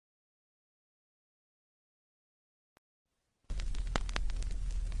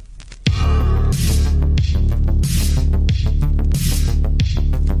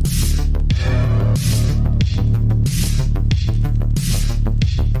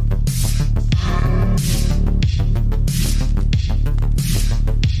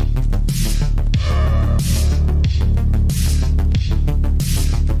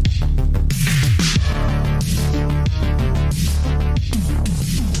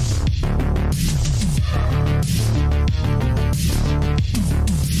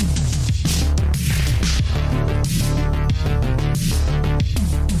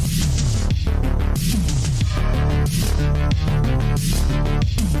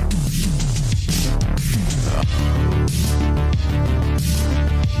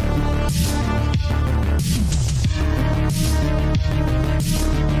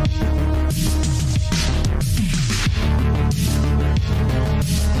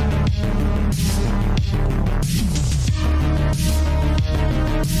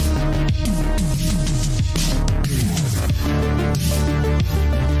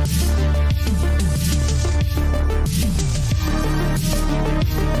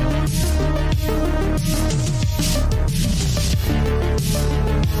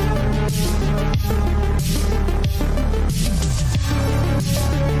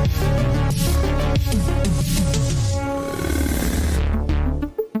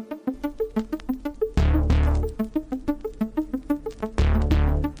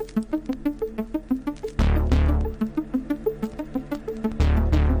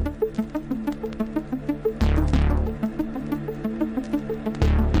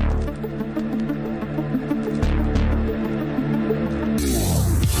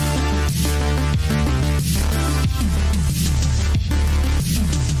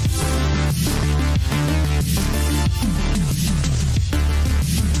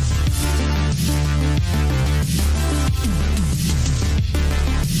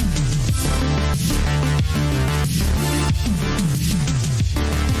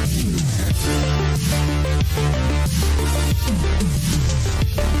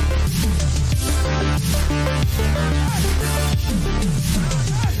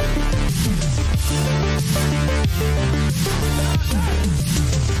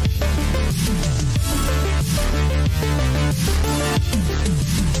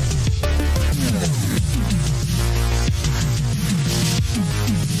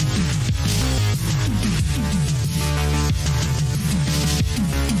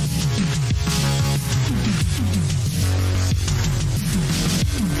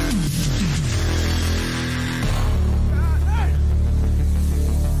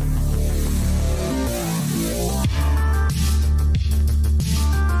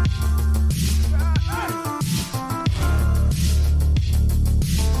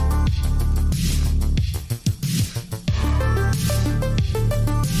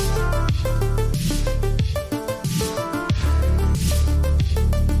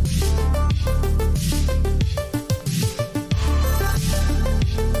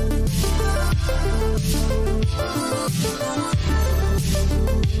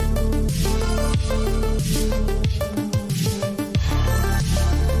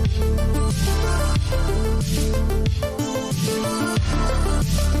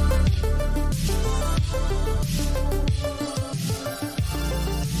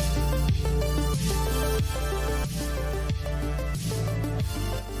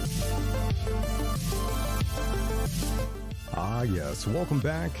yes, welcome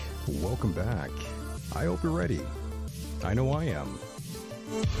back. Welcome back. I hope you're ready. I know I am.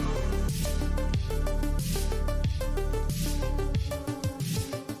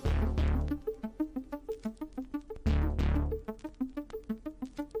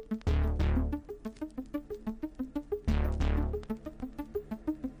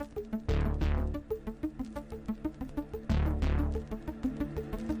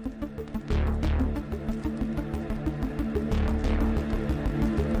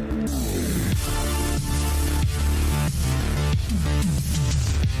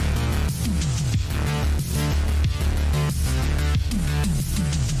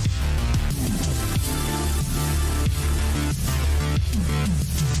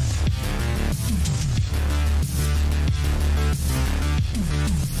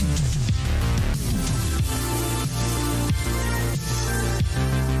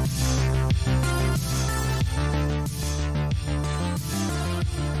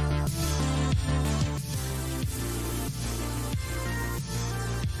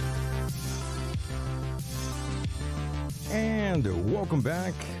 And welcome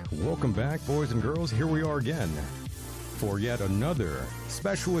back, boys and girls. Here we are again for yet another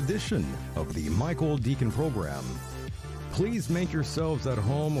special edition of the Michael Decon program. Please make yourselves at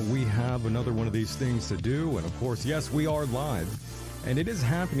home. We have another one of these things to do, and of course, yes, we are live, and it is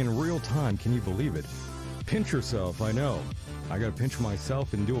happening in real time. Can you believe it? Pinch yourself. I know. I gotta pinch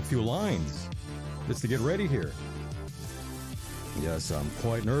myself and do a few lines just to get ready here. Yes, I'm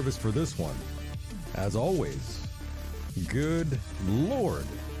quite nervous for this one, as always. Good Lord.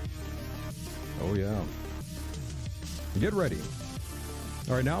 Oh, yeah. Get ready.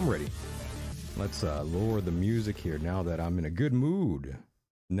 All right, now I'm ready. Let's lower the music here now that I'm in a good mood.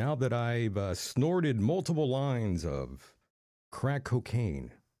 Now that I've snorted multiple lines of crack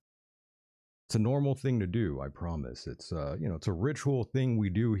cocaine. It's a normal thing to do, I promise. It's, it's a ritual thing we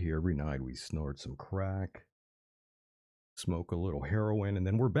do here every night. We snort some crack, smoke a little heroin, and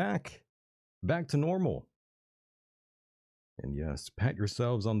then we're back to normal. And yes, pat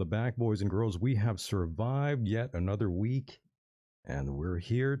yourselves on the back, boys and girls. We have survived yet another week, and we're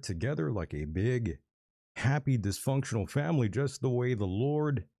here together like a big, happy, dysfunctional family, just the way the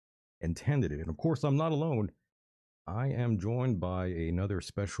Lord intended it. And of course, I'm not alone. I am joined by another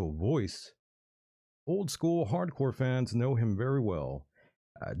special voice. Old school hardcore fans know him very well.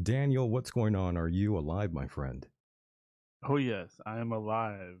 Daniel, what's going on? Are you alive, my friend? Oh, yes, I am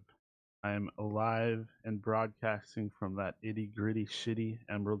alive. I am alive and broadcasting from that itty-gritty, shitty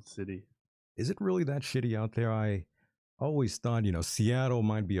Emerald City. Is it really that shitty out there? I always thought, Seattle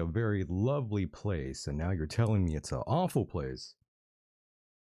might be a very lovely place, and now you're telling me it's an awful place.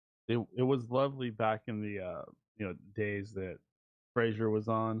 It was lovely back in the days that Frasier was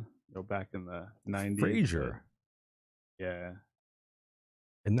on, back in the 90s. Frasier? Yeah.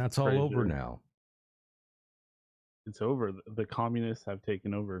 And that's all over now. It's over. The communists have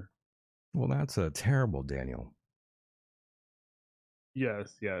taken over. Well, that's terrible, Daniel.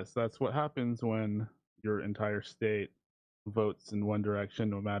 Yes. That's what happens when your entire state votes in one direction,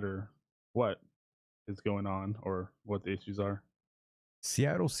 no matter what is going on or what the issues are.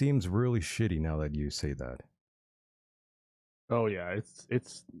 Seattle seems really shitty now that you say that. Oh yeah,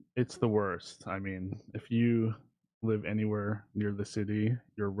 it's the worst. I mean, if you live anywhere near the city,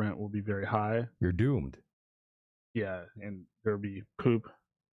 your rent will be very high. You're doomed. Yeah, and there'll be poop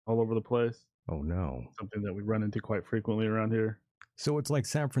all over the place. Oh no. Something that we run into quite frequently around here. So it's like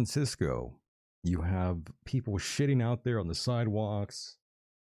San Francisco. You have people shitting out there on the sidewalks,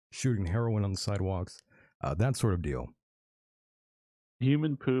 shooting heroin on the sidewalks, that sort of deal.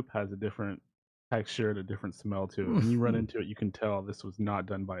 Human poop has a different texture and a different smell to it. When you run into it, you can tell this was not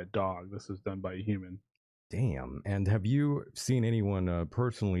done by a dog. This was done by a human. Damn. And have you seen anyone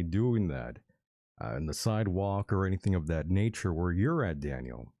personally doing that in the sidewalk or anything of that nature where you're at,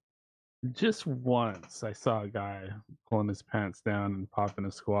 Daniel? Just once I saw a guy pulling his pants down and popping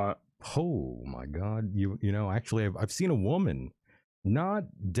a squat. Oh my God. Actually I've seen a woman not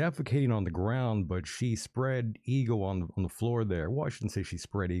defecating on the ground, but she spread eagle on the floor there. Well, I shouldn't say she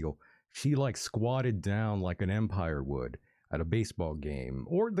spread eagle. She like squatted down like an umpire would at a baseball game,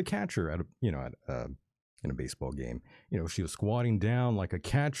 or the catcher at in a baseball game. She was squatting down like a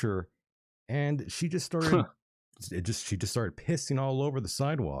catcher, and she just started she just started pissing all over the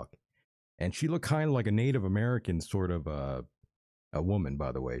sidewalk. And she looked kind of like a Native American sort of a woman,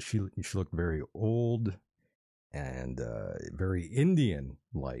 by the way. She looked very old and very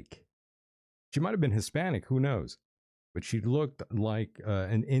Indian-like. She might have been Hispanic, who knows? But she looked like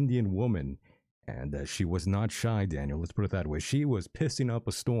an Indian woman, and she was not shy, Daniel. Let's put it that way. She was pissing up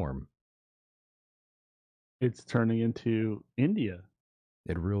a storm. It's turning into India.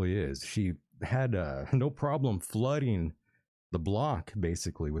 It really is. She had no problem flooding the block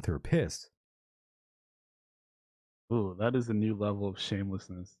basically with her piss. Ooh, that is a new level of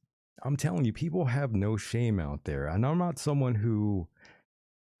shamelessness. I'm telling you, people have no shame out there. And I'm not someone who,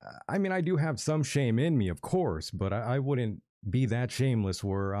 I mean, I do have some shame in me, of course, but I wouldn't be that shameless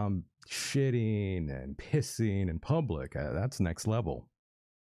where I'm shitting and pissing in public. That's next level.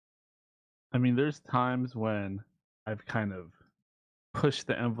 I mean, there's times when I've kind of pushed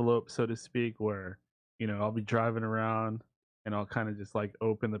the envelope, so to speak, where, I'll be driving around and I'll kind of just like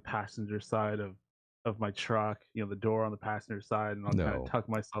open the passenger side of my truck, the door on the passenger side, and I'll kind of No, tuck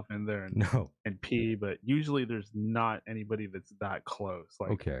myself in there no. and pee. But usually there's not anybody that's that close.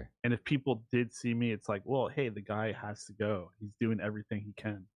 Like, Okay. and if people did see me, it's like, well, hey, the guy has to go. He's doing everything he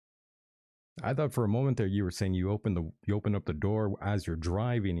can. I thought for a moment there you were saying you open up the door as you're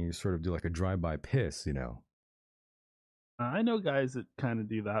driving and you sort of do like a drive by piss, you know. I know guys that kind of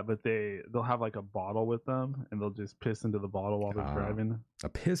do that, but they'll have like a bottle with them and they'll just piss into the bottle while they're Uh, driving. a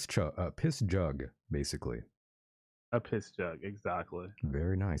piss jug, basically. A piss jug, exactly.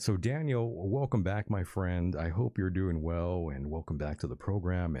 Very nice. So Daniel, welcome back, my friend. I hope you're doing well, and welcome back to the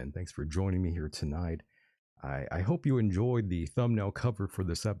program. And thanks for joining me here tonight. I hope you enjoyed the thumbnail cover for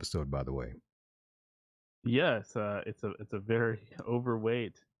this episode, by the way. Yes, it's a very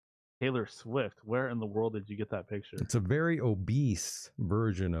overweight Taylor Swift. Where in the world did you get that picture? It's a very obese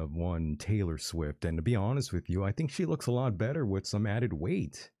version of one Taylor Swift. And to be honest with you, I think she looks a lot better with some added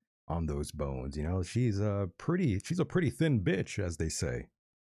weight on those bones. You know, she's a pretty thin bitch, as they say.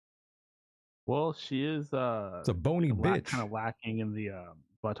 Well, she is It's a bony kind bitch. of lacking in the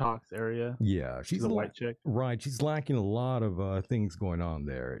buttocks area. Yeah, She's a white chick. right. She's lacking a lot of things going on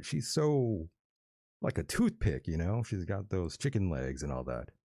there. She's so like a toothpick, you know. She's got those chicken legs and all that.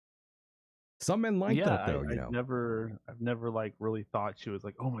 Some men like Yeah, that, though, you know. I've never like really thought she was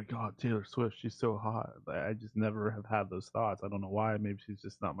like, oh my god, Taylor Swift, she's so hot. I just never have had those thoughts. I don't know why. Maybe she's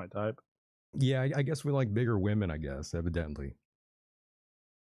just not my type. Yeah, I guess we like bigger women. I guess evidently.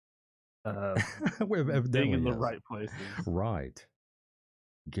 Uh, Big Evidently, in the yes. right places. Right.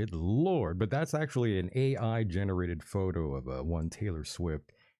 Good lord. But that's actually an AI generated photo of one Taylor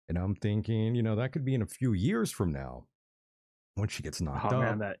Swift. And I'm thinking, you know, that could be in a few years from now when she gets knocked Oh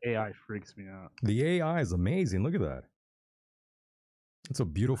man, up. that AI freaks me out. The AI is amazing. Look at that. It's a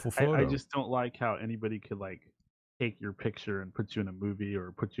beautiful I photo. just don't like how anybody could like take your picture and put you in a movie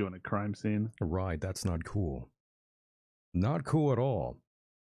or put you in a crime scene. Right. That's not cool. Not cool at all.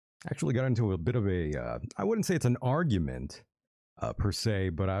 Actually got into a bit of I wouldn't say it's an argument per se,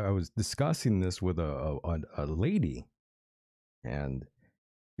 but I was discussing this with a lady, and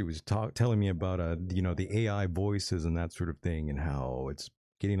she was telling me about you know, the AI voices and that sort of thing, and how it's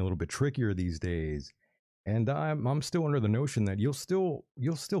getting a little bit trickier these days. And I'm still under the notion that you'll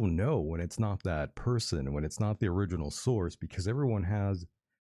still know when it's not that person, when it's not the original source, because everyone has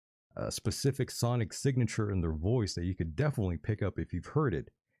a specific sonic signature in their voice that you could definitely pick up if you've heard it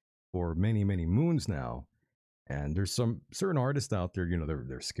for many many moons now. And there's some certain artists out there, you know,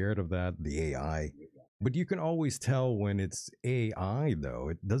 they're scared of that, the AI. But you can always tell when it's AI, though.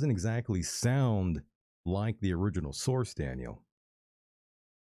 It doesn't exactly sound like the original source, Daniel.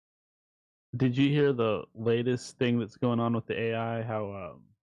 Did you hear the latest thing that's going on with the AI? How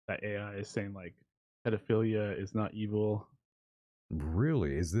that AI is saying like pedophilia is not evil.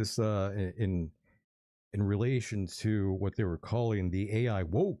 Really? Is this in relation to what they were calling the AI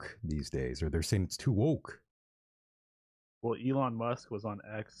woke these days, or they're saying it's too woke? Well, Elon Musk was on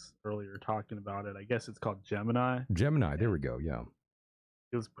X earlier talking about it. I guess it's called Gemini, Gemini, there and we go. Yeah.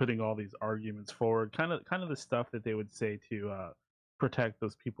 he was putting all these arguments forward, kind of the stuff that they would say to protect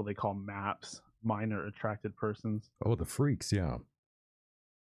those people they call MAPS, minor attracted persons. Oh, the freaks. Yeah.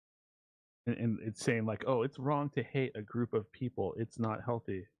 And it's saying like, oh, it's wrong to hate a group of people. It's not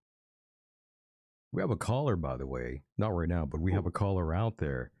healthy. We have a caller, by the way. Not right now, but we have Ooh. a caller out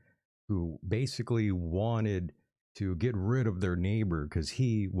there who basically wanted to get rid of their neighbor because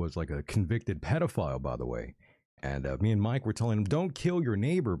he was like a convicted pedophile, by the way. And me and Mike were telling him, don't kill your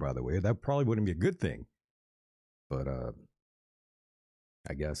neighbor, by the way. That probably wouldn't be a good thing. But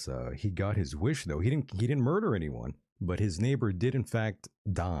I guess he got his wish, though. He didn't murder anyone, but his neighbor did, in fact,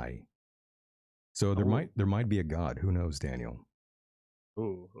 die. So Oh, there might be a God. Who knows, Daniel?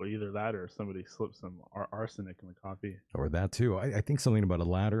 ooh, or either that or somebody slipped some arsenic in the coffee. Or that, too. I think something about a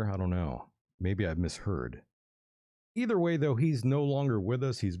ladder. I don't know. Maybe I've misheard. Either way, though, he's no longer with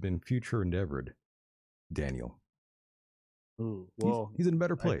us. He's been future endeavored, Daniel. Ooh, He's well, he's in a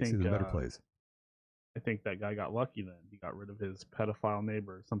better I place. He's think in a better uh, place. I think that guy got lucky. Then he got rid of his pedophile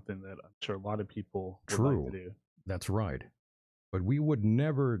neighbor, something that I'm sure a lot of people would like to True. do. That's right. but we would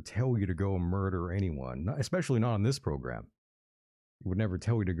never tell you to go murder anyone, especially not on this program. We would never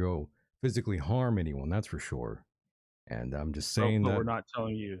tell you to go physically harm anyone, that's for sure. And I'm just saying But we're that, not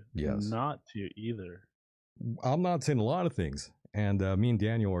telling you yes, not to either. I'm not saying a lot of things. And me and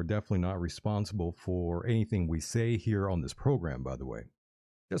Daniel are definitely not responsible for anything we say here on this program, by the way.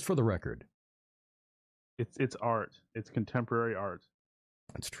 Just for the record. It's art. It's contemporary art.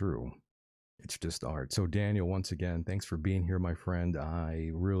 That's true. It's just art. So, Daniel, once again, thanks for being here, my friend. I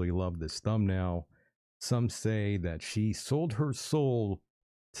really love this thumbnail. Some say that she sold her soul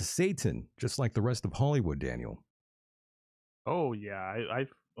to Satan, just like the rest of Hollywood, Daniel. Oh yeah, I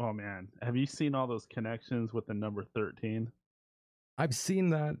oh man, have you seen all those connections with the number 13? I've seen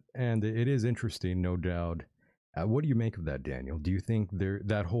that, and it is interesting, no doubt. What do you make of that, Daniel? Do you think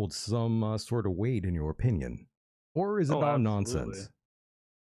that holds some sort of weight in your opinion? Or is it Oh, all absolutely. nonsense?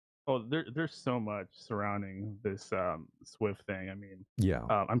 Oh, there's so much surrounding this Swift thing. I mean, Yeah.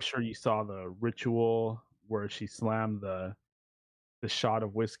 I'm sure you saw the ritual where she slammed the shot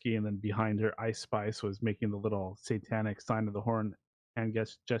of whiskey, and then behind her, Ice Spice was making the little satanic sign of the horn hand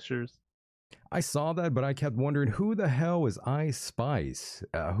gestures. I saw that, but I kept wondering who the hell is Ice Spice?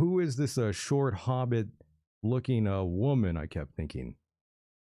 Who is this short hobbit looking woman? I kept thinking.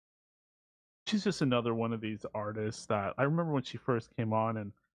 She's just another one of these artists that I remember when she first came on,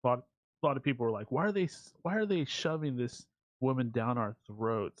 and a lot of people were like, why are they shoving this woman down our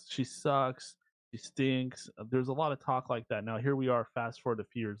throats? She sucks. She stinks." There's a lot of talk like that. Now here we are, fast forward a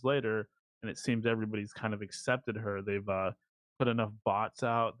few years later, and it seems everybody's kind of accepted her. They've put enough bots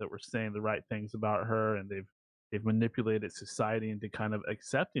out that were saying the right things about her, and they've manipulated society into kind of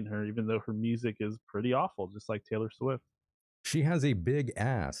accepting her, even though her music is pretty awful, just like Taylor Swift. She has a big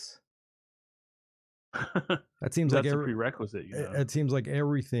ass. That seems like That's a prerequisite, you know. it seems like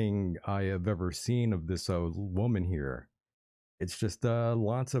everything I have ever seen of this woman here. It's just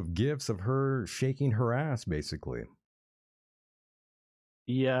lots of gifs of her shaking her ass, basically.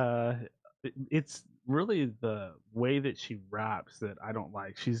 Yeah, it's really the way that she raps that I don't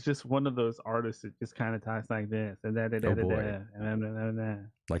like. She's just one of those artists that just kind of talks like this and da da da Oh da da boy, and da, da, da, da.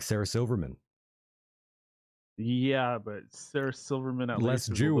 like Sarah Silverman, Yeah, but Sarah Silverman at less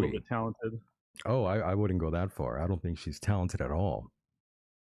least is a little Jewy. bit talented. Oh, I wouldn't go that far. I don't think she's talented at all.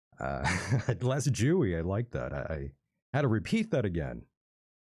 Uh, less Jewy. I like that. I had to repeat that again.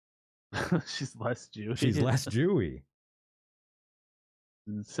 She's less She's Jewy. less Jewy.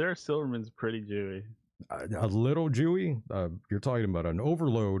 Sarah Silverman's pretty Jewy. A little Jewy. You're talking about an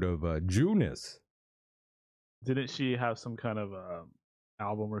overload of Jewness. Didn't she have some kind of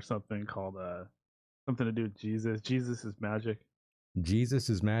album or something called something to do with Jesus? Jesus is magic. Jesus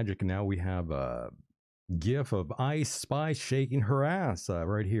is magic. And now we have a gif of Ice Spice shaking her ass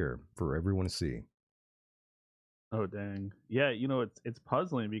right here for everyone to see. Oh dang. Yeah, it's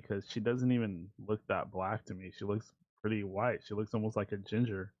puzzling because she doesn't even look that black to me. She looks pretty white. She looks almost like a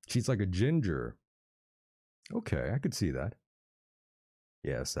ginger. She's like a ginger. Okay, I could see that.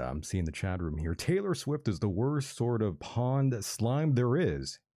 Yes, I'm seeing the chat room here. Taylor Swift is the worst sort of pond slime there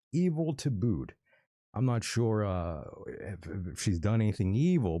is. Evil to boot. I'm not sure if she's done anything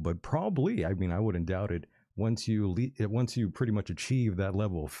evil, but probably. I mean, I wouldn't doubt it. Once you pretty much achieve that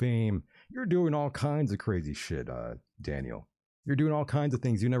level of fame, you're doing all kinds of crazy shit, Daniel. You're doing all kinds of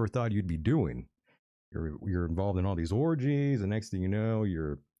things you never thought you'd be doing. You're involved in all these orgies, and next thing you know,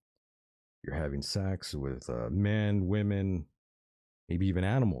 you're having sex with men, women, maybe even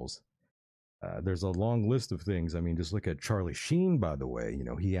animals. There's a long list of things. I mean, just look at Charlie Sheen, by the way.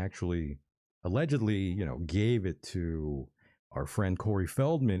 He actually allegedly, gave it to our friend Corey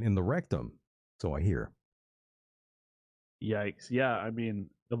Feldman in the rectum. So I hear. Yikes. Yeah, I mean,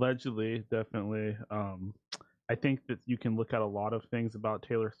 allegedly, definitely. I think that you can look at a lot of things about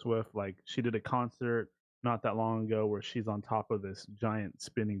Taylor Swift. Like she did a concert not that long ago where she's on top of this giant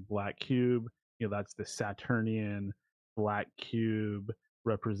spinning black cube. That's the Saturnian black cube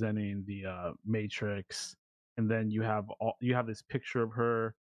representing the Matrix. And then you have this picture of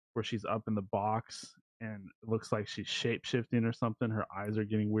her where she's up in the box and it looks like she's shape shifting or something. Her eyes are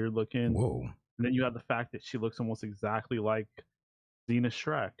getting weird looking. Whoa. And then you have the fact that she looks almost exactly like Zena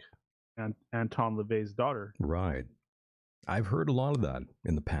Shrek and Anton LaVey's daughter. Right. I've heard a lot of that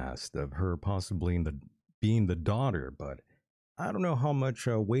in the past of her possibly being the daughter, but I don't know how much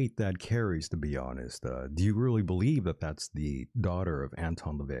weight that carries, to be honest. Do you really believe that that's the daughter of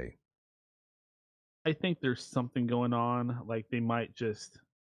Anton LaVey? I think there's something going on. Like they might just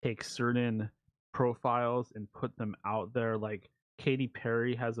take certain profiles and put them out there. Like Katy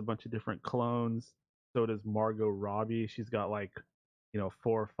Perry has a bunch of different clones. So does Margot Robbie. She's got like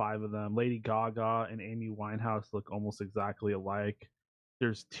four or five of them. Lady Gaga and Amy Winehouse look almost exactly alike.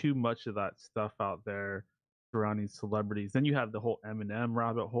 There's too much of that stuff out there surrounding celebrities. Then you have the whole Eminem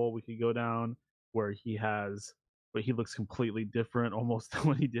rabbit hole we could go down, where but he looks completely different almost than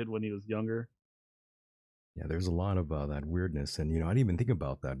what he did when he was younger. Yeah, there's a lot of that weirdness, and I didn't even think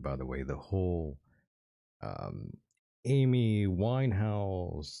about that. By the way, the whole um, Amy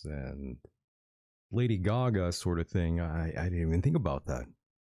Winehouse and Lady Gaga sort of thing. I didn't even think about that.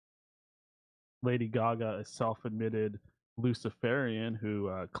 Lady Gaga, a self-admitted Luciferian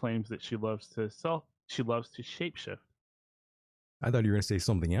who claims that she loves to shapeshift. I thought you were gonna say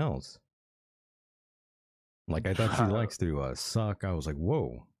something else. Like I thought she likes to suck. I was like,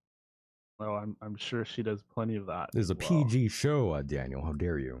 whoa. Well, I'm sure she does plenty of that This is as a well. PG show, Daniel. How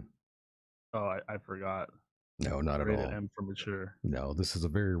dare you? Oh, I forgot. No, not at Rated all. M for mature. No, this is a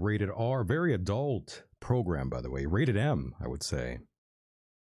very rated R, very adult program, by the way. Rated M, I would say.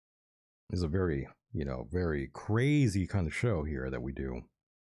 This is a very, very crazy kind of show here that we do.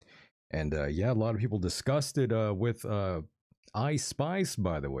 And yeah, a lot of people discussed it with Ice Spice,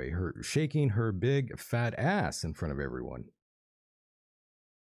 by the way, her shaking her big fat ass in front of everyone.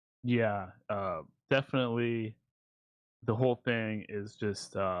 Yeah, definitely. The whole thing is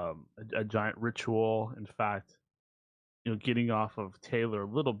just a giant ritual. In fact, getting off of Taylor a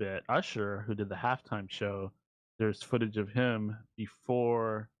little bit, Usher, who did the halftime show, there's footage of him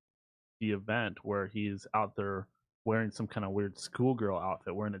before the event where he's out there wearing some kind of weird schoolgirl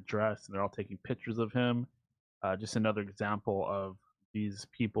outfit, wearing a dress, and they're all taking pictures of him. Just another example of these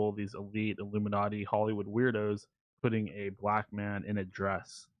people, these elite Illuminati Hollywood weirdos, putting a black man in a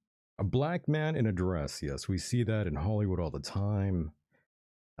dress. A black man in a dress, yes, we see that in Hollywood all the time.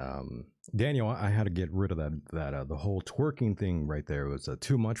 Daniel, I had to get rid of that the whole twerking thing right there was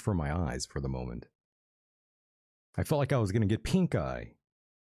too much for my eyes for the moment. I felt like I was gonna get pink eye.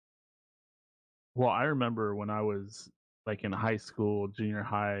 Well, I remember when I was like in high school, junior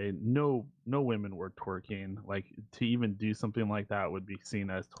high, no women were twerking. Like to even do something like that would be seen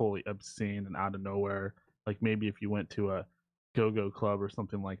as totally obscene and out of nowhere. Like maybe if you went to a go-go club or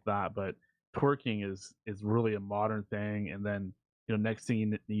something like that, but twerking is really a modern thing. And then next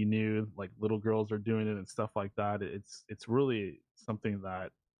thing you knew, like little girls are doing it and stuff like that. It's really something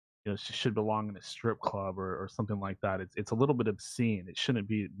that should belong in a strip club or something like that. It's a little bit obscene. It shouldn't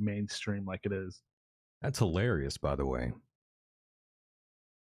be mainstream like it is. That's hilarious, by the way.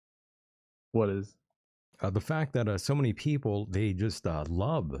 What is? The fact that so many people they just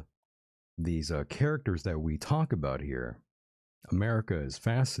love these characters that we talk about here. America is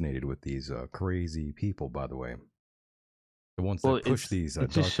fascinated with these crazy people, by the way. The ones Well, that push these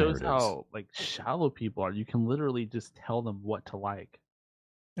it just dark shows narratives. how like shallow people are. You can literally just tell them what to like.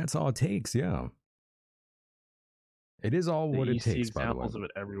 That's all it takes, yeah. It is all what You it see takes, by the way. examples of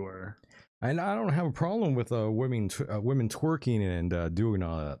it everywhere. And I don't have a problem with women twerking and doing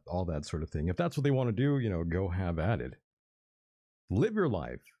all that sort of thing. If that's what they want to do, go have at it. Live your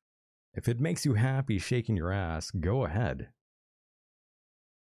life. If it makes you happy shaking your ass, go ahead.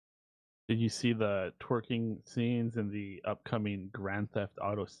 Did you see the twerking scenes in the upcoming Grand Theft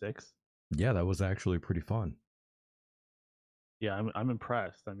Auto 6? Yeah, that was actually pretty fun. Yeah, I'm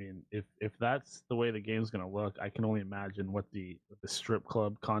impressed. I mean, if that's the way the game's gonna look, I can only imagine what the strip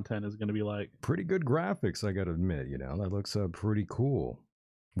club content is gonna be like. Pretty good graphics, I gotta admit. That looks pretty cool.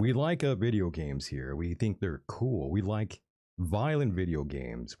 We like video games here. We think they're cool. We like violent video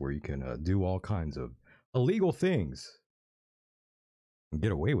games where you can do all kinds of illegal things and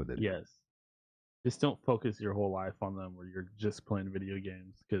get away with it. Yes. Just don't focus your whole life on them where you're just playing video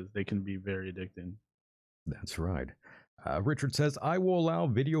games because they can be very addicting. That's right. Richard says, I will allow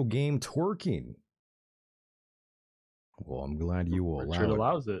video game twerking. Well, I'm glad you will Richard allow it.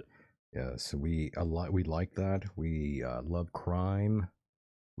 allows it. Yes, we like that. We love crime.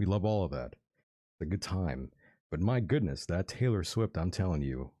 We love all of that. It's a good time. But my goodness, that Taylor Swift, I'm telling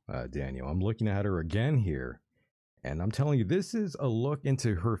you, Daniel, I'm looking at her again here. And I'm telling you, this is a look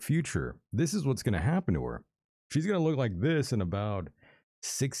into her future. This is what's going to happen to her. She's going to look like this in about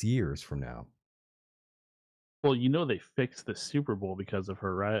 6 years from now. Well, they fixed the Super Bowl because of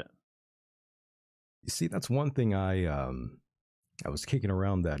her, right? You see, that's one thing I was kicking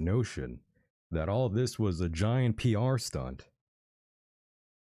around that notion that all of this was a giant PR stunt.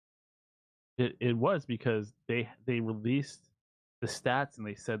 It was because they released the stats and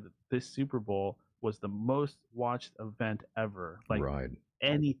they said that this Super Bowl was the most watched event ever. Like Right.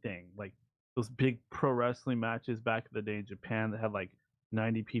 anything, like those big pro wrestling matches back in the day in Japan that had like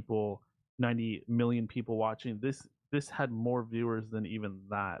 90 million people watching. This had more viewers than even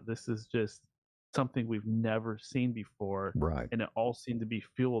that. This is just something we've never seen before, Right. and it all seemed to be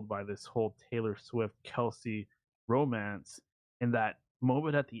fueled by this whole Taylor Swift Kelsey romance. And that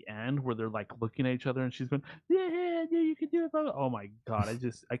moment at the end where they're like looking at each other and she's going, yeah, yeah, you can do it. Oh my god, I It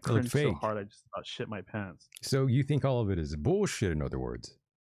looked cringed so fake. hard I just about shit my pants. So you think all of it is bullshit, in other words?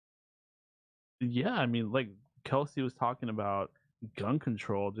 Yeah, I mean, like Kelsey was talking about gun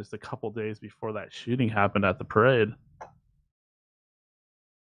control just a couple days before that shooting happened at the parade.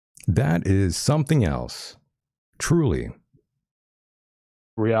 That is something else. Truly.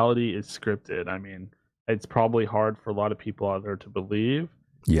 Reality is scripted. I mean, it's probably hard for a lot of people out there to believe,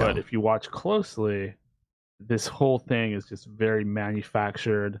 Yeah. but if you watch closely, this whole thing is just very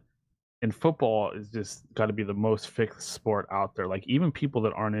manufactured. And football is just got to be the most fixed sport out there. Like even people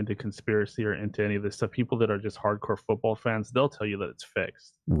that aren't into conspiracy or into any of this stuff, people that are just hardcore football fans, they'll tell you that it's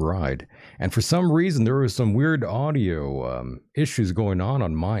fixed. Right. And for some reason, there was some weird audio issues going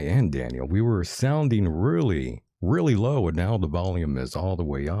on my end, Daniel. We were sounding really, really low, and now the volume is all the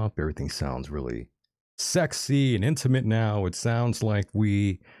way up. Everything sounds really sexy and intimate now. It sounds like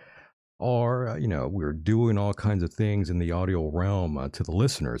we are, we're doing all kinds of things in the audio realm to the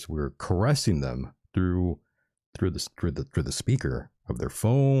listeners. We're caressing them through the speaker of their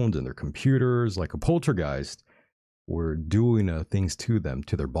phones and their computers like a poltergeist. We're doing things to them,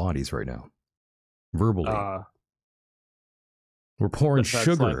 to their bodies right now, verbally. Uh, We're pouring that's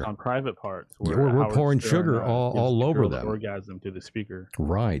sugar. like on private parts. Yeah, Where we're Howard pouring Stern, sugar gives all the over girl the them. orgasm through the speaker.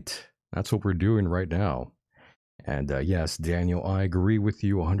 Right. That's what we're doing right now. And yes, Daniel, I agree with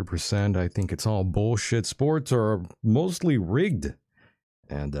you 100%. I think it's all bullshit. Sports are mostly rigged.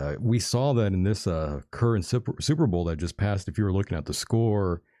 And we saw that in this current Super Bowl that just passed. If you were looking at the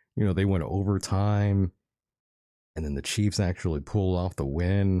score, they went overtime. And then the Chiefs actually pulled off the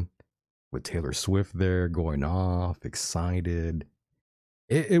win with Taylor Swift there going off, excited.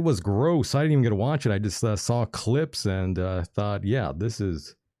 It was gross. I didn't even get to watch it. I just saw clips and thought, yeah, this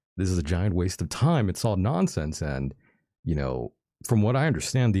is a giant waste of time. It's all nonsense. And, from what I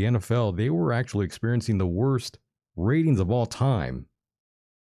understand, the NFL, they were actually experiencing the worst ratings of all time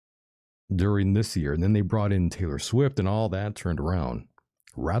during this year. And then they brought in Taylor Swift and all that turned around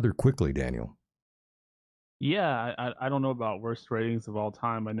rather quickly, Daniel. Yeah, I don't know about worst ratings of all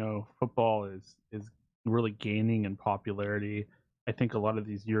time. I know football is really gaining in popularity. I think a lot of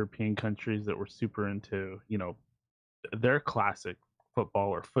these European countries that were super into, their classic football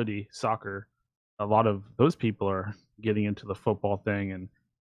or footy, soccer, a lot of those people are getting into the football thing. And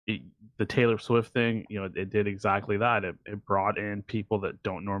the Taylor Swift thing, it did exactly that. It brought in people that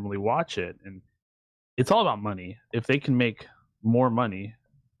don't normally watch it. And it's all about money. If they can make more money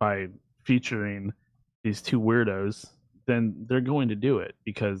by featuring these two weirdos, then they're going to do it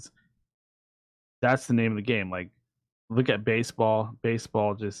because that's the name of the game. Like, look at baseball.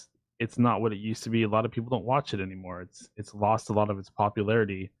 Baseball just it's not what it used to be. A lot of people don't watch it anymore. It's lost a lot of its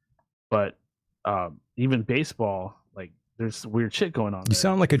popularity. But even baseball, like there's weird shit going on. You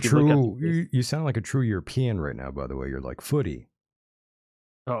sound like a true you sound like a true European right now, by the way. You're like footy.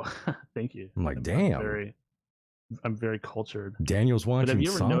 Oh, thank you. I'm like, damn. I'm very cultured. Daniel's watching But have you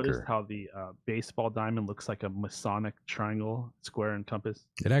ever soccer. noticed how the baseball diamond looks like a Masonic triangle, square, and compass?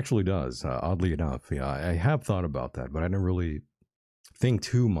 It actually does, oddly enough. Yeah, I have thought about that, but I didn't really think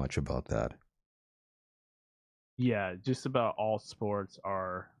too much about that. Yeah, just about all sports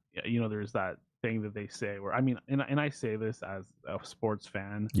are. There's that thing that they say where and I say this as a sports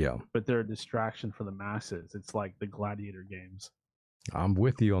fan. Yeah, but they're a distraction for the masses. It's like the gladiator games. I'm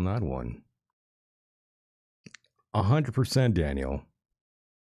with you on that one. 100%, Daniel.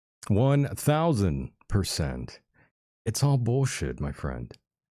 1000%. It's all bullshit, my friend.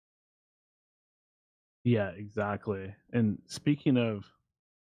 Yeah, exactly. And speaking of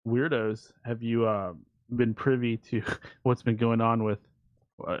weirdos, have you been privy to what's been going on with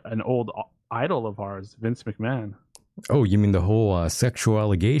an old idol of ours, Vince McMahon? Oh, you mean the whole sexual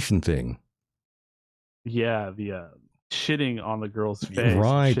allegation thing? Yeah, the shitting on the girl's face.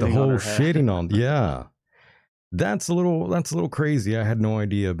 Right, the whole shitting on. Yeah. That's a little crazy. I had no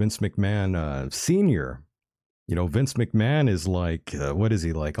idea. Vince McMahon Senior. Vince McMahon is like, what is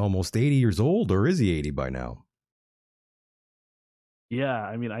he, like almost 80 years old, or is he 80 by now? Yeah,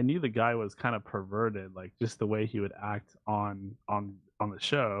 I mean, I knew the guy was kind of perverted, like just the way he would act on the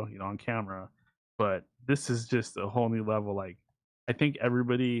show, on camera. But this is just a whole new level. Like, I think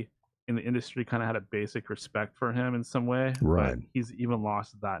everybody in the industry kind of had a basic respect for him in some way. Right. But he's even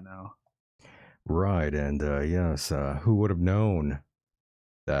lost that now. Right, and yes, who would have known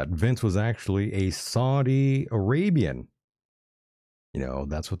that Vince was actually a Saudi Arabian?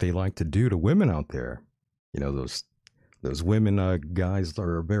 That's what they like to do to women out there. Those those women guys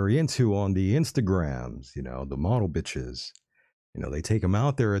are very into on the Instagrams, the model bitches. They take them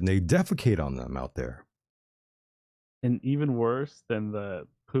out there and they defecate on them out there. And even worse than the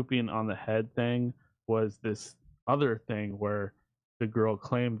pooping on the head thing was this other thing where the girl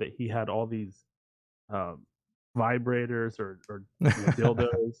claimed that he had all these um, vibrators or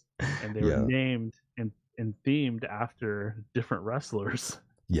dildos, and they were Yeah. named and themed after different wrestlers.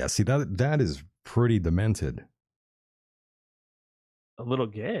 Yeah, see that is pretty demented. A little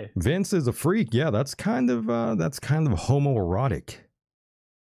gay. Vince is a freak. Yeah, that's kind of homoerotic.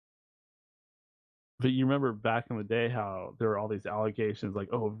 But you remember back in the day how there were all these allegations like,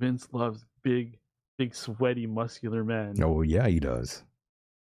 oh, Vince loves big, sweaty, muscular men. Oh yeah, he does.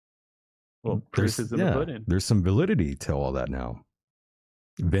 Well, proof is in the pudding. There's some validity to all that now.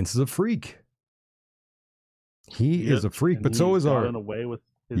 Vince is a freak. He is a freak, but so is our. Gotten away with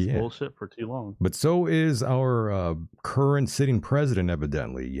his bullshit for too long. But so is our current sitting president.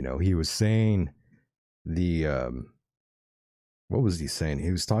 Evidently, he was saying what was he saying?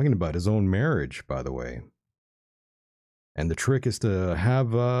 He was talking about his own marriage, by the way. And the trick is to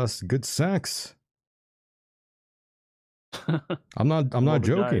have good sex. I'm not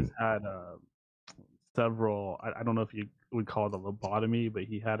joking. Guys had several. I don't know if you would call it a lobotomy, but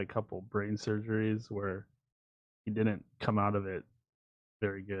he had a couple brain surgeries where he didn't come out of it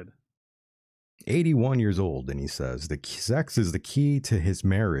very good. 81 years old, and he says the sex is the key to his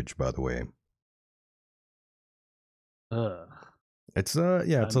marriage. By the way. It's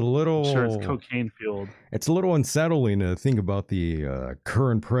it's a little. I'm sure it's cocaine fueled. It's a little unsettling to think about the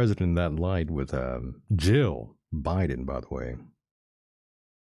current president in that light with Jill Biden. By the way,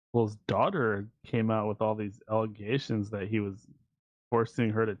 well, his daughter came out with all these allegations that he was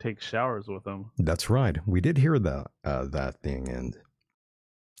forcing her to take showers with him. That's right. We did hear that thing, and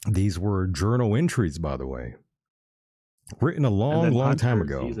these were journal entries, by the way, written a long time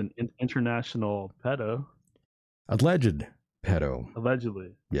ago. He's an international pedo. Alleged pedo.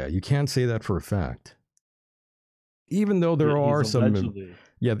 Allegedly. Yeah, you can't say that for a fact. Even though there are some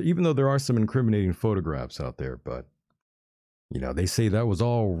even though there are some incriminating photographs out there, but they say that was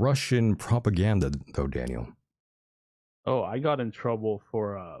all Russian propaganda though, Daniel. Oh, I got in trouble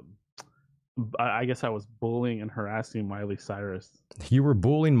for I guess I was bullying and harassing Miley Cyrus. You were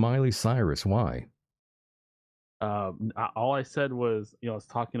bullying Miley Cyrus. Why? All I said was, I was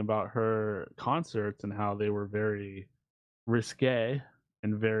talking about her concerts and how they were very risque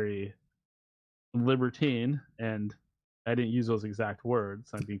and very libertine, and I didn't use those exact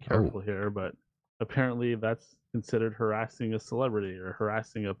words. I'm being careful here, but apparently that's considered harassing a celebrity or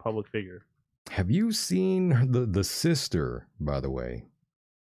harassing a public figure. Have you seen the sister, by the way?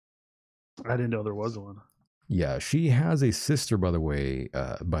 I didn't know there was one. Yeah, she has a sister, by the way.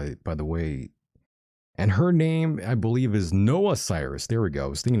 By the way, and her name, I believe, is Noah Cyrus. There we go. I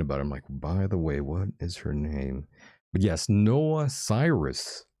was thinking about it. I'm like, by the way, what is her name? But yes, Noah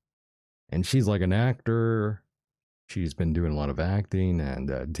Cyrus. And she's like an actor. She's been doing a lot of acting.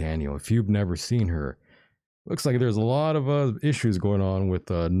 And Daniel, if you've never seen her, looks like there's a lot of issues going on with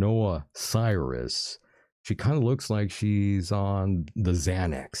Noah Cyrus. She kind of looks like she's on the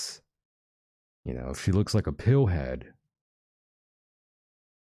Xanax. She looks like a pillhead.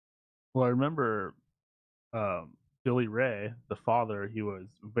 Well, I remember Billy Ray, the father, he was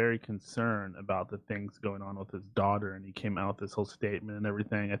very concerned about the things going on with his daughter, and he came out with this whole statement and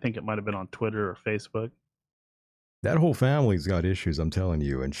everything. I think it might have been on Twitter or Facebook. That whole family's got issues, I'm telling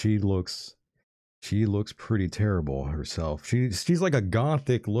you, and she looks pretty terrible herself. She's like a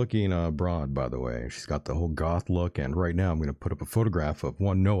gothic looking broad, by the way. She's got the whole goth look, and right now I'm going to put up a photograph of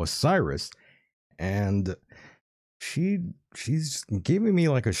one Noah Cyrus, and she's giving me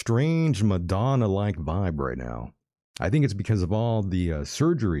like a strange Madonna-like vibe right now. I think it's because of all the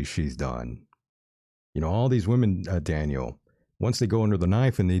surgery she's done. All these women, Daniel, once they go under the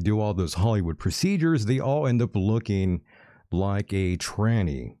knife and they do all those Hollywood procedures, they all end up looking like a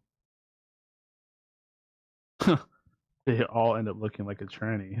tranny. They all end up looking like a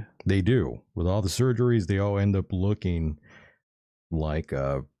tranny. They do. With all the surgeries, they all end up looking like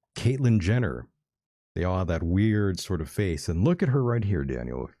Caitlyn Jenner. They all have that weird sort of face. And look at her right here,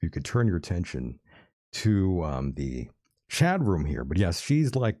 Daniel. If you could turn your attention to the chat room here. But yes,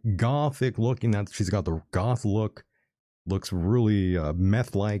 she's like gothic looking. She's got the goth look. Looks really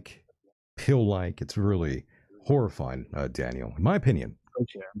meth-like, pill-like. It's really horrifying, Daniel, in my opinion.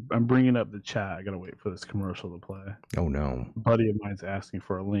 Okay, I'm bringing up the chat. I gotta wait for this commercial to play. Oh no. A buddy of mine's asking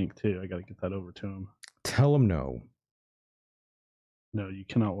for a link too. I gotta get that over to him. Tell him no. No, you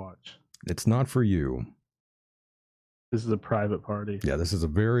cannot watch. It's not for you. This is a private party. Yeah, this is a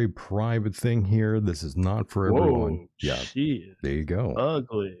very private thing here. This is not for everyone. Whoa, Yeah, she is there you go.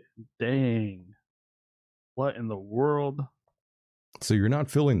 ugly. Dang. What in the world? So you're not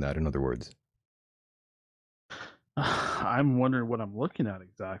feeling that, in other words. I'm wondering what I'm looking at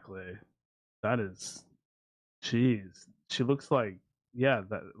exactly. That is, jeez. She looks like, yeah,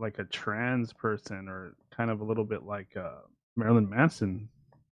 that like a trans person or kind of a little bit like Marilyn Manson.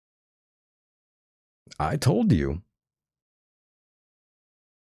 I told you.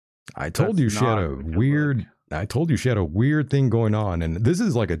 I told That's you she had not a a good look. weird. I told you she had a weird thing going on, and this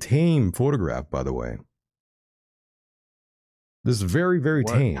is like a tame photograph, by the way. This is very, very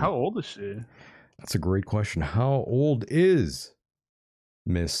What? tame. How old is she? That's a great question. How old is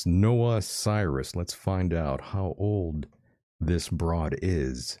Miss Noah Cyrus? Let's find out how old this broad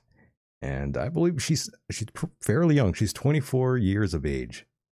is. And I believe she's fairly young. She's 24 years of age.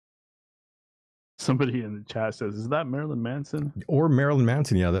 Somebody in the chat says, "Is that Marilyn Manson?" Or Marilyn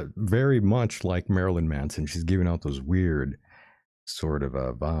Manson, yeah, that very much like Marilyn Manson. She's giving out those weird sort of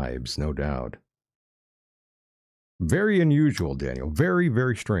vibes, no doubt. Very unusual, Daniel. Very,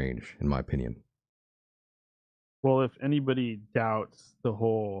 very strange, in my opinion. Well, if anybody doubts the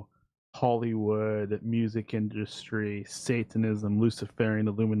whole Hollywood music industry, Satanism, Luciferian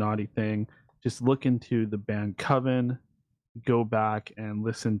Illuminati thing, just look into the band Coven, go back and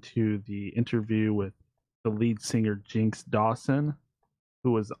listen to the interview with the lead singer Jinx Dawson,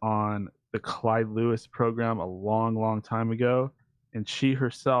 who was on the Clyde Lewis program a long, long time ago. And she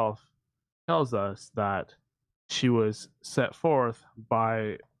herself tells us that she was set forth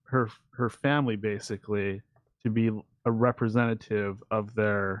by her family basically to be a representative of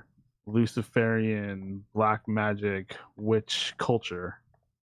their Luciferian black magic witch culture.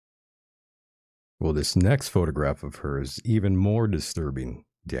 Well, this next photograph of her is even more disturbing,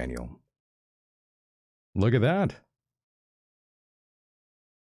 Daniel. Look at that.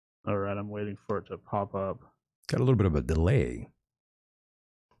 All right, I'm waiting for it to pop up. Got a little bit of a delay.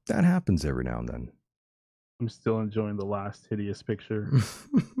 That happens every now and then. I'm still enjoying the last hideous picture.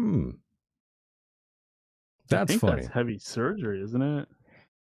 That's I think funny. that's heavy surgery, isn't it?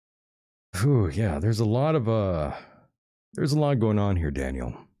 Whew, yeah, there's a lot going on here,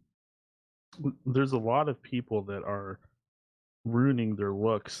 Daniel. There's a lot of people that are ruining their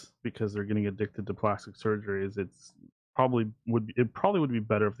looks because they're getting addicted to plastic surgeries. It probably would be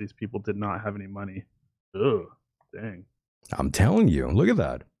better if these people did not have any money. Ugh, dang. I'm telling you, look at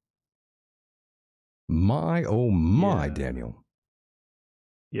that. My, oh my, Yeah. Daniel.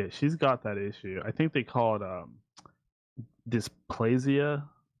 Yeah, she's got that issue. I think they call it dysplasia.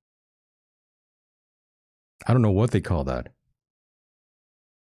 I don't know what they call that.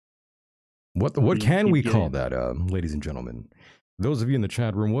 What can we call that, ladies and gentlemen? Those of you in the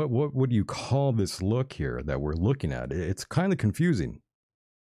chat room, what would you call this look here that we're looking at? It's kind of confusing.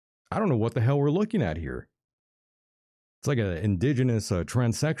 I don't know what the hell we're looking at here. It's like an indigenous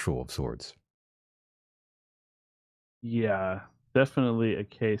transsexual of sorts. Yeah, definitely a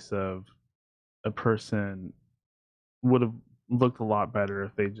case of a person would have looked a lot better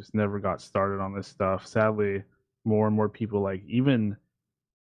if they just never got started on this stuff. Sadly, more and more people, like even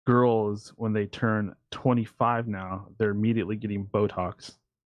girls, when they turn 25 now, they're immediately getting Botox.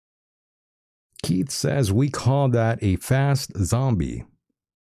 Keith says we call that a fast zombie.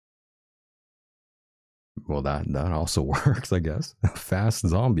 Well, that also works, I guess. Fast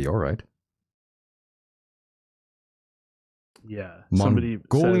zombie, all right. Yeah, Mongolian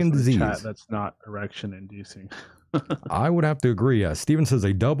somebody says in disease. the chat that's not erection inducing. I would have to agree. Steven says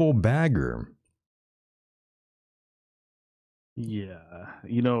a double bagger. Yeah,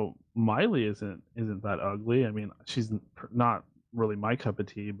 Miley isn't that ugly. I mean, she's not really my cup of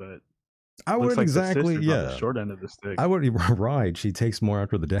tea, but I looks would like exactly, the sister's on yeah. the short end of the stick. I would right. She takes more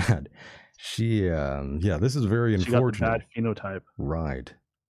after the dad. She, yeah, this is very unfortunate. She got the bad phenotype. Right.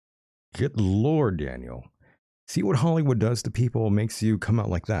 Good Lord, Daniel. See what Hollywood does to people makes you come out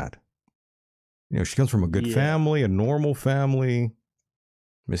like that. She comes from a good family, a normal family.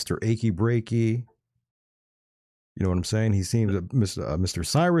 Mr. Achy Breaky. You know what I'm saying? He seems, Mr.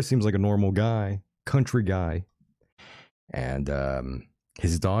 Cyrus seems like a normal guy, country guy. And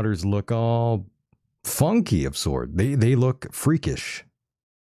his daughters look all funky of sort. They look freakish.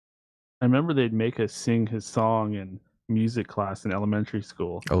 I remember they'd make us sing his song in music class in elementary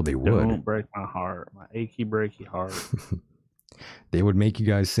school. Oh, they would. Don't break my heart, my achy breaky heart. They would make you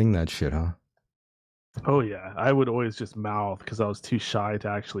guys sing that shit, huh? Oh yeah, I would always just mouth because I was too shy to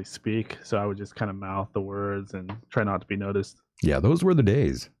actually speak, so I would just kind of mouth the words and try not to be noticed. Yeah, those were the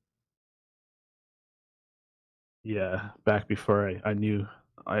days. Yeah, back before I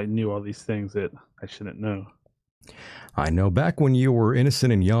knew all these things that I shouldn't know. I know, back when you were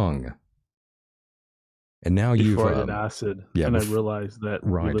innocent and young. And now Before I did acid, yeah, and I realized that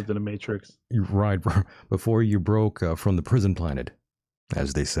we right, lived in a matrix. right, before you broke from the prison planet,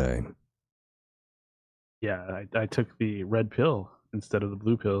 as they say. Yeah, I took the red pill instead of the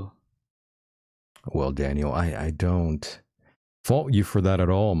blue pill. Well, Daniel, I don't fault you for that at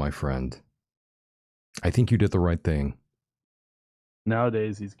all, my friend. I think you did the right thing.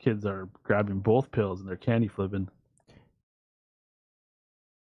 Nowadays, these kids are grabbing both pills and they're candy flipping.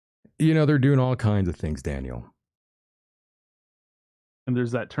 You know, they're doing all kinds of things, Daniel. And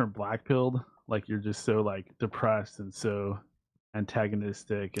there's that term black pilled, like you're just so like depressed and so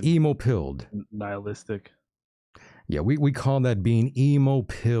antagonistic and Emo pilled. nihilistic. Yeah, we call that being emo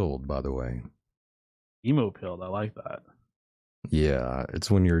pilled, by the way. Emo pilled, I like that. Yeah, it's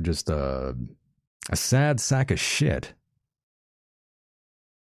when you're just a sad sack of shit.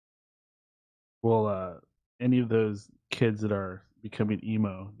 Well, any of those kids that are becoming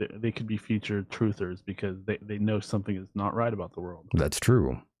emo, they could be future truthers because they know something is not right about the world. That's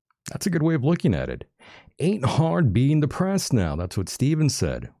true. That's a good way of looking at it. Ain't hard being depressed now. That's what Steven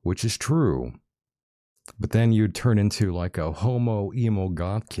said, which is true. But then you'd turn into like a homo emo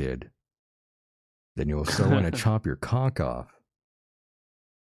goth kid. Then you'll so want to chop your cock off.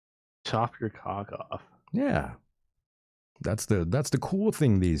 Chop your cock off. Yeah. That's the cool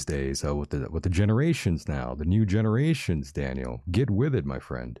thing these days with the generations now, the new generations, Daniel. Get with it, my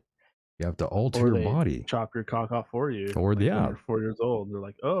friend. You have to alter your body. Chop your cock off for you. Or like yeah. When you're 4 years old. They're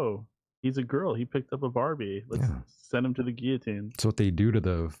like, oh, he's a girl. He picked up a Barbie. Let's send him to the guillotine. That's what they do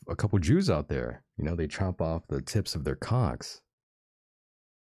to a couple Jews out there. You know, they chop off the tips of their cocks.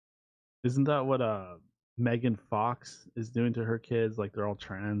 Isn't that what Megan Fox is doing to her kids? Like they're all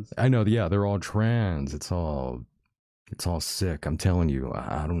trans. I know, yeah, they're all trans. It's all sick. I'm telling you,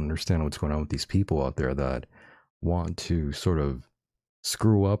 I don't understand what's going on with these people out there that want to sort of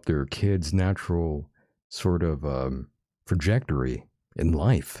screw up their kids' natural sort of trajectory in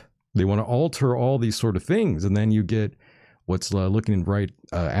life. They want to alter all these sort of things, and then you get what's looking right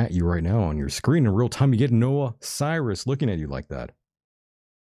at you right now on your screen in real time. You get Noah Cyrus looking at you like that.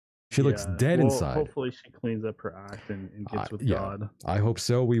 She looks dead inside. Hopefully she cleans up her act and gets with God. I hope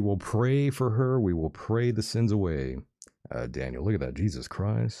so. We will pray for her. We will pray the sins away. Daniel, look at that. Jesus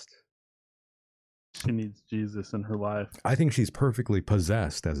Christ. She needs Jesus in her life. I think she's perfectly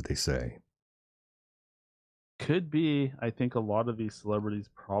possessed, as they say. Could be. I think a lot of these celebrities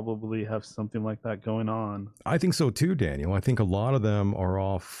probably have something like that going on. I think so too, Daniel. I think a lot of them are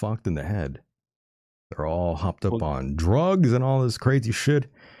all fucked in the head. They're all hopped up on drugs and all this crazy shit.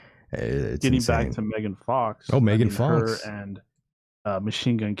 It's getting insane. Back to Megan Fox. Oh, Megan Fox. Her and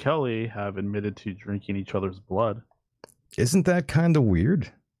Machine Gun Kelly have admitted to drinking each other's blood. Isn't that kind of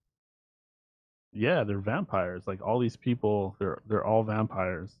weird? Yeah, they're vampires. Like all these people, they're all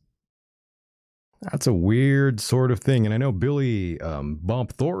vampires. That's a weird sort of thing. And I know Billy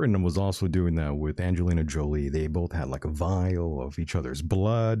Bob Thornton was also doing that with Angelina Jolie. They both had like a vial of each other's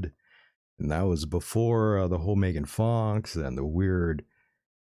blood. And that was before the whole Megan Fox and the weird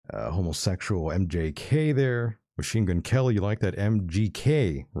homosexual MJK there. Machine Gun Kelly, you like that?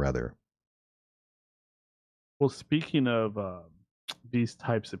 MGK, rather. Well, speaking of these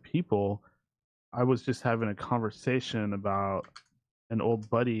types of people, I was just having a conversation about an old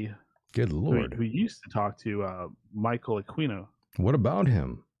buddy. Good Lord. Who used to talk to Michael Aquino. What about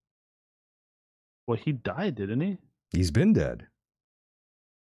him? Well, he died, didn't he? He's been dead.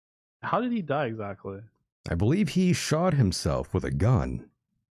 How did he die exactly? I believe he shot himself with a gun.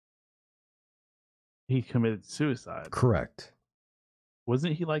 He committed suicide. Correct.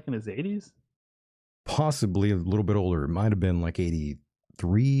 Wasn't he like in his 80s? Possibly a little bit older. It might have been like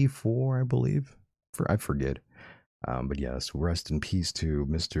 83, 4, I believe. I forget. But yes, rest in peace to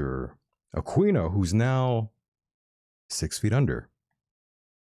Mr. Aquino, who's now 6 feet under.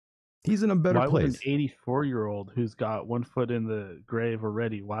 He's in a better place. Why would an 84-year-old who's got 1 foot in the grave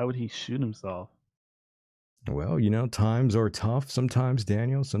already, why would he shoot himself? Well, you know, times are tough sometimes,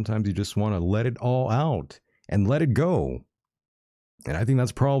 Daniel. Sometimes you just want to let it all out and let it go. And I think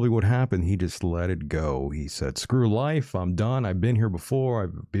that's probably what happened. He just let it go. He said, screw life. I'm done. I've been here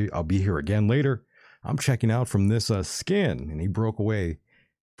before. I'll be here again later. I'm checking out from this skin. And he broke away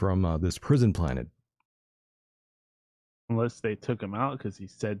from this prison planet. Unless they took him out because he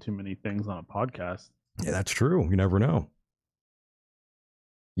said too many things on a podcast. Yeah, that's true. You never know.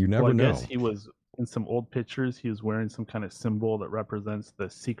 You never know. I guess he was, in some old pictures, he was wearing some kind of symbol that represents the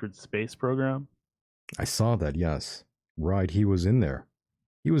secret space program. I saw that, yes. Right, he was in there.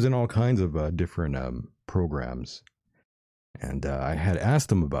 He was in all kinds of different programs. And I had asked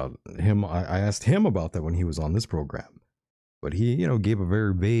him about him. I asked him about that when he was on this program. But he, gave a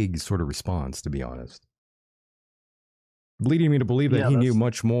very vague sort of response, to be honest, leading me to believe that Yeah, he knew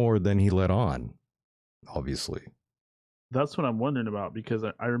much more than he let on, obviously. that's what I'm wondering about because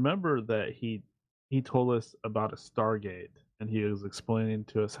I remember that he told us about a Stargate and he was explaining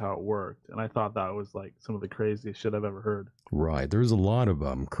to us how it worked, and I thought that was like some of the craziest shit I've ever heard. Right. There's a lot of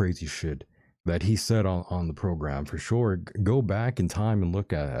crazy shit that he said on the program for sure. Go back in time and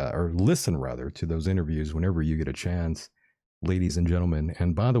look at, or listen rather, to those interviews whenever you get a chance, ladies and gentlemen.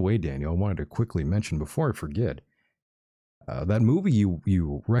 And by the way, Daniel, I wanted to quickly mention before I forget that movie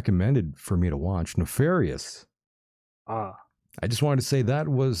you recommended for me to watch, Nefarious. Ah, I just wanted to say that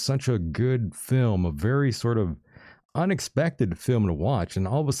was such a good film, a very sort of unexpected film to watch. And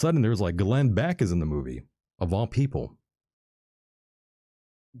all of a sudden, there's like Glenn Beck is in the movie, of all people.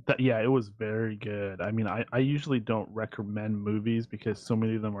 yeah, it was very good. I mean, I usually don't recommend movies because so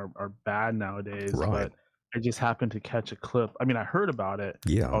many of them are bad nowadays, Right. but I just happened to catch a clip. I mean, I heard about it. I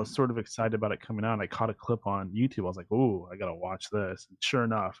Yeah. was sort of excited about it coming out. And I caught a clip on YouTube. I was like, "Ooh, I gotta watch this." And sure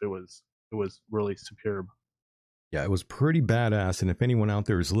enough, it was really superb. Yeah, it was pretty badass. And if anyone out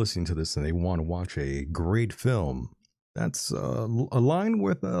there is listening to this and they want to watch a great film, that's aligned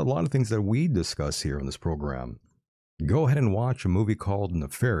with a lot of things that we discuss here on this program. Go ahead and watch a movie called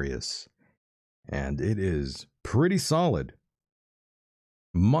Nefarious. And it is pretty solid.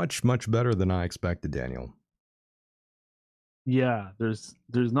 Much, much better than I expected, Daniel. Yeah, there's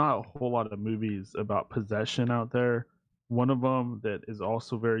not a whole lot of movies about possession out there. One of them that is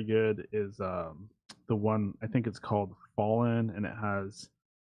also very good is the one I think it's called Fallen, and it has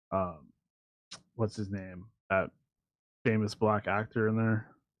um what's his name? That famous black actor in there.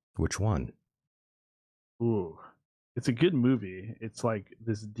 Which one? Ooh. It's a good movie. It's like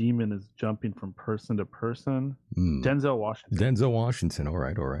this demon is jumping from person to person. Hmm. Denzel Washington. Denzel Washington. All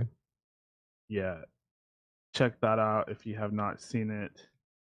right, all right. Yeah, check that out if you have not seen it.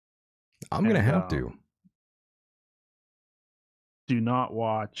 I'm going to And have to. do not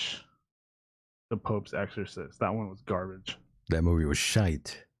watch The Pope's Exorcist. That one was garbage. That movie was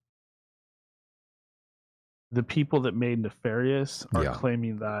shite. The people that made Nefarious are Yeah.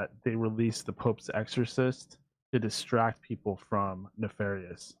 claiming that they released The Pope's Exorcist to distract people from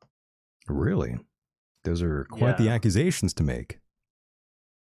Nefarious. Really? Those are quite the Yeah. accusations to make.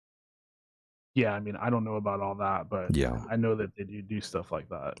 Yeah, I mean, I don't know about all that, but Yeah. I know that they do stuff like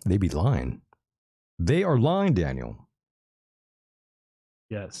that. They be lying. They are lying, Daniel.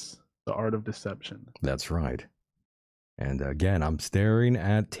 Yes, the art of deception. That's right. And again, I'm staring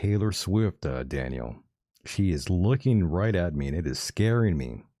at Taylor Swift, Daniel. She is looking right at me, and it is scaring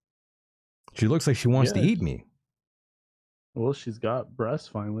me. She looks like she wants to Yeah. eat me. Well, she's got breasts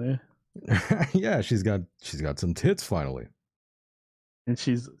finally, Yeah, she's got some tits finally. and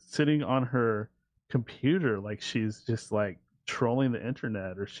she's sitting on her computer like she's just like trolling the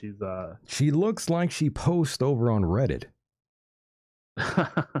internet, or she's She looks like she posts over on Reddit.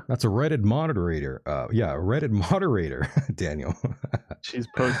 That's a Reddit moderator. Yeah, a Reddit moderator, Daniel. she's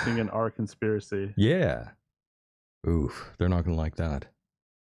posting an R conspiracy. Yeah. Oof, they're not gonna like that.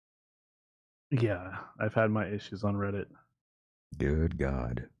 Yeah, I've had my issues on Reddit. Good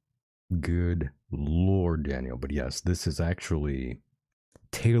God. Good Lord, Daniel. But yes, this is actually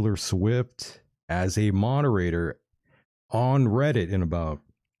Taylor Swift as a moderator on Reddit in about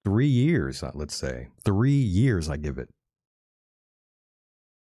 3 years, let's say. 3 years, I give it.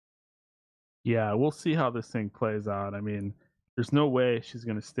 Yeah, we'll see how this thing plays out. I mean, there's no way she's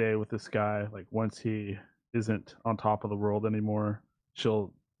gonna stay with this guy. Like once he isn't on top of the world anymore,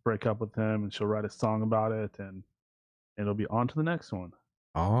 she'll break up with him and she'll write a song about it, and it'll be on to the next one.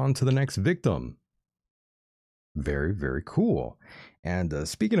 On to the next victim. Very, very cool. And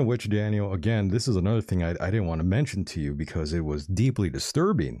speaking of which, Daniel, again, this is another thing I didn't want to mention to you because it was deeply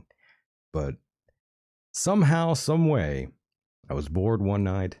disturbing. But somehow, some way, I was bored one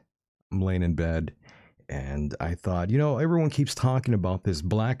night. I'm laying in bed, and I thought, everyone keeps talking about this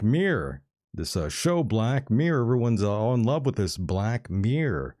Black Mirror, this show Black Mirror. Everyone's all in love with this Black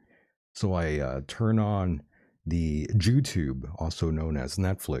Mirror. So I turn on the YouTube, also known as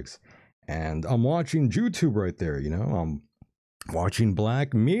Netflix, and I'm watching YouTube right there. I'm watching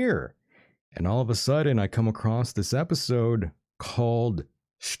Black Mirror, and all of a sudden I come across this episode called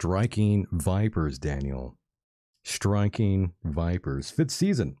Striking Vipers, Daniel. Striking Vipers, 5th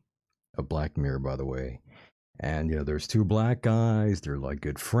season of Black Mirror, by the way. And there's 2 black guys. They're like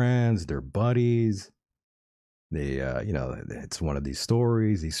good friends. They're buddies. They, it's one of these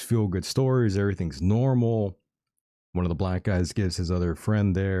stories, these feel good stories. Everything's normal. One of the black guys gives his other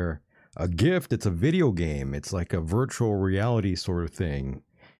friend there a gift. It's a video game. It's like a virtual reality sort of thing.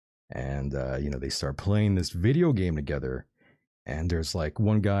 And, they start playing this video game together. And there's like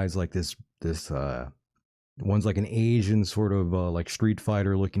one guy's like this one's like an Asian sort of like Street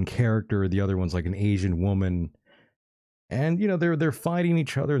Fighter looking character. The other one's like an Asian woman, and they're fighting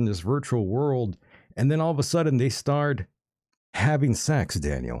each other in this virtual world. And then all of a sudden they start having sex,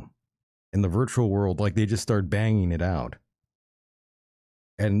 Daniel, in the virtual world. Like they just start banging it out.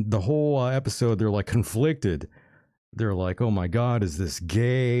 And the whole episode, they're like conflicted. They're like, oh my God, is this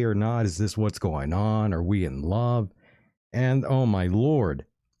gay or not? Is this what's going on? Are we in love? And oh my Lord,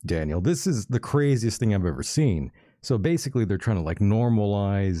 Daniel, this is the craziest thing I've ever seen. So basically, they're trying to like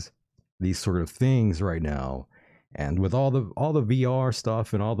normalize these sort of things right now. And with all the VR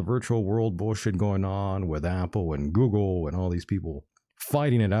stuff and all the virtual world bullshit going on with Apple and Google and all these people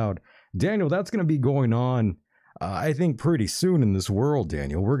fighting it out, Daniel, that's going to be going on. I think pretty soon in this world,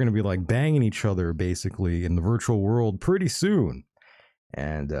 Daniel, we're going to be like banging each other basically in the virtual world pretty soon.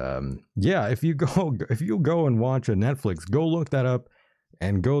 And yeah, if you go and watch a Netflix, go look that up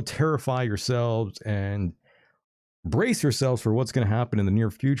and go terrify yourselves and brace yourselves for what's going to happen in the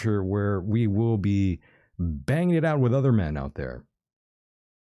near future, where we will be banging it out with other men out there.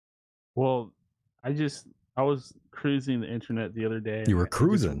 Well, I was cruising the internet the other day. You were I just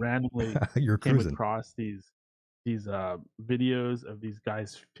cruising. randomly You're came cruising. across these videos of these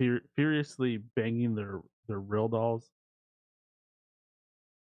guys furiously banging their real dolls.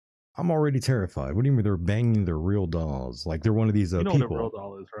 I'm already terrified. What do you mean they're banging their real dolls? Like they're one of these You know what a people. real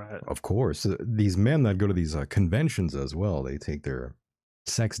doll is, right? Of course, these men that go to these conventions as well. They take their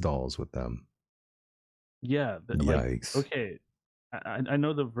sex dolls with them. Yeah, Yikes. okay, I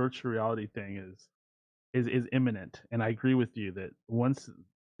know the virtual reality thing is imminent, and I agree with you that once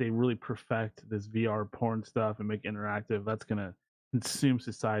they really perfect this VR porn stuff and make it interactive, that's gonna consume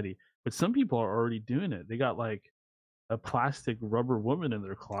society. But some people are already doing it. They got like a plastic rubber woman in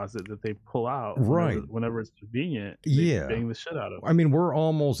their closet that they pull out Right. whenever it's convenient. They Yeah. bang the shit out of. I mean, we're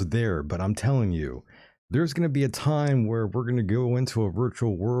almost there, but I'm telling you, there's going to be a time where we're going to go into a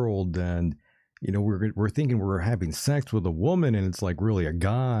virtual world, and we're thinking we're having sex with a woman, and it's like really a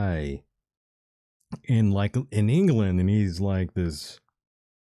guy in England, and he's like this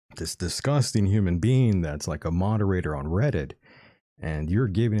disgusting human being that's like a moderator on Reddit, and you're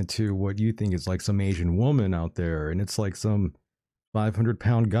giving it to what you think is like some Asian woman out there, and it's like some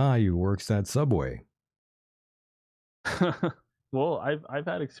 500-pound guy who works at Subway. Well, I've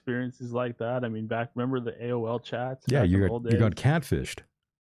had experiences like that. I mean, remember the AOL chats? Yeah, back in the you old got days? catfished.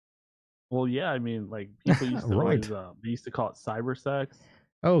 Well, yeah, I mean, like people used to Right. always they used to call it cyber sex.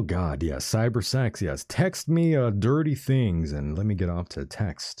 Oh God, yes, cyber sex. Yes, text me dirty things and let me get off to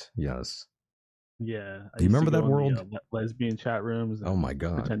text. Yes. Yeah, I Do you used to remember that go in world? the lesbian chat rooms Oh and my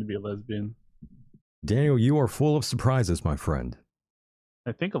God, pretend to be a lesbian. Daniel, you are full of surprises, my friend.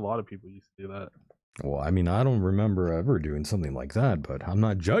 I think a lot of people used to do that. Well, I mean, I don't remember ever doing something like that, but I'm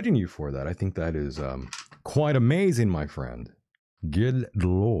not judging you for that. I think that is quite amazing, my friend. Good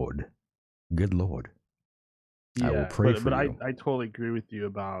Lord, good Lord. I will Yeah, pray for but you. I totally agree with you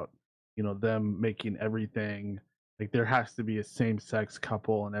about them making everything like there has to be a same-sex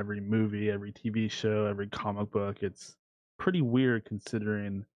couple in every movie, every TV show, every comic book. It's pretty weird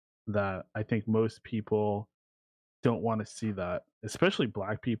considering that I think most people don't want to see that, especially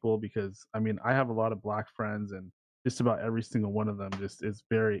black people, because I mean, I have a lot of black friends and just about every single one of them just is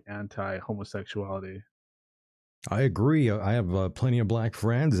very anti-homosexuality. I agree. I have plenty of black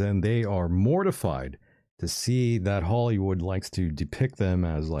friends, and they are mortified to see that Hollywood likes to depict them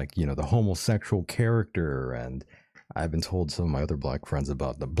as like, the homosexual character. And I've been told some of my other black friends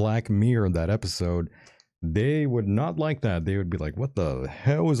about the Black Mirror, that episode. They would not like that. They would be like, what the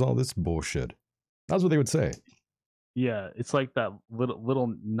hell is all this bullshit? That's what they would say. Yeah, it's like that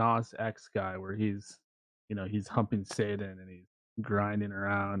little Nas X guy where he's humping Satan and he's grinding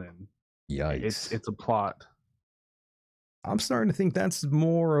around and Yikes. it's a plot. I'm starting to think that's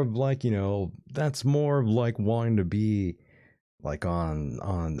more of like, that's more of like wanting to be like on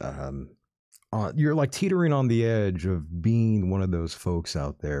you're like teetering on the edge of being one of those folks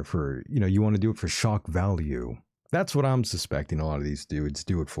out there for, you want to do it for shock value. That's what I'm suspecting a lot of these dudes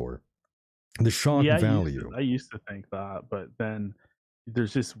do it for. The shock Yeah, value. I used to think that, but then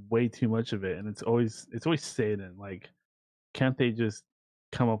there's just way too much of it, and it's always Satan. Like, can't they just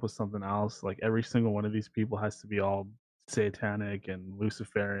come up with something else? Like every single one of these people has to be all satanic and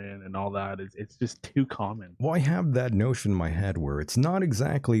Luciferian and all that. It's just too common. Well, I have that notion in my head where it's not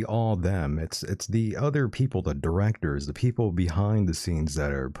exactly all them. It's the other people, the directors, the people behind the scenes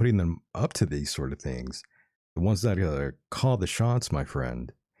that are putting them up to these sort of things. The ones that call the shots, my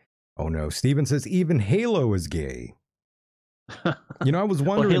friend. Oh no, Steven says even Halo is gay. You know, I was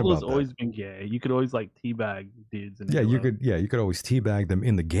Well, wondering Halo's about that. always been gay. You could always like teabag dudes in Yeah, Halo. you could always teabag them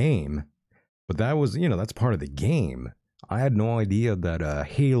in the game, but that was, you know, that's part of the game. I had no idea that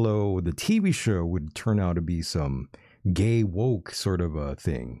Halo, the TV show, would turn out to be some gay woke sort of a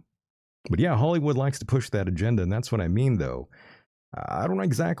thing. But yeah, Hollywood likes to push that agenda, and that's what I mean, though. I don't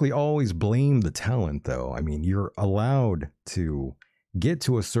exactly always blame the talent, though. I mean, you're allowed to get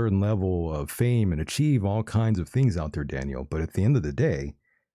to a certain level of fame and achieve all kinds of things out there, Daniel. But at the end of the day,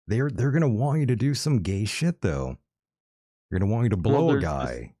 they're gonna want you to do some gay shit, though. They're gonna want you to Well, blow a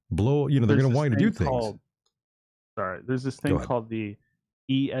guy, blow. You know, they're there's gonna this want you to do thing things. called sorry, there's this Go thing ahead. called the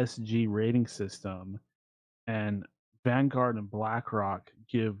ESG rating system, and Vanguard and BlackRock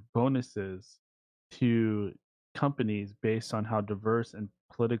give bonuses to companies based on how diverse and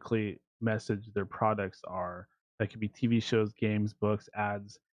politically messaged their products are. That could be TV shows, games, books,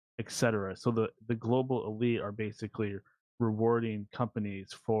 ads, etc. So the global elite are basically rewarding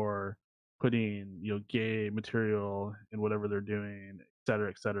companies for putting gay material in whatever they're doing, etc.,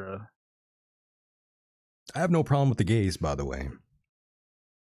 etc. I have no problem with the gays, by the way.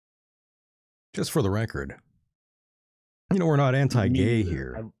 Just for the record, you know, we're not Me anti-gay neither.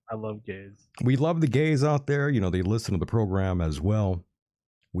 here. I love gays. We love the gays out there. You know, they listen to the program as well.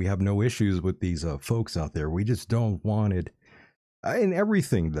 We have no issues with these folks out there. We just don't want it in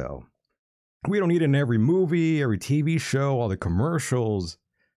everything, though. We don't need it in every movie, every TV show, all the commercials.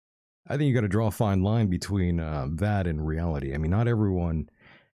 I think you got to draw a fine line between that and reality. I mean, not everyone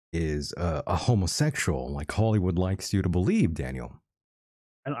is a homosexual like Hollywood likes you to believe, Daniel.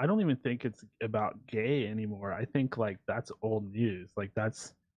 I don't even think it's about gay anymore. I think like that's old news. Like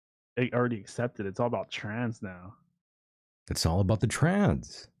that's already accepted. It's all about trans now. It's all about the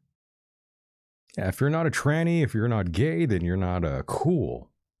trans. Yeah, if you're not a tranny, if you're not gay, then you're not cool.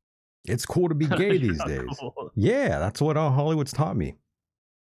 It's cool to be gay You're these not days. cool. Yeah, that's what Hollywood's taught me.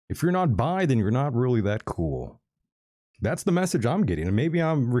 If you're not bi, then you're not really that cool. That's the message I'm getting. And maybe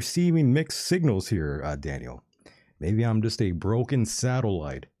I'm receiving mixed signals here, Daniel. Maybe I'm just a broken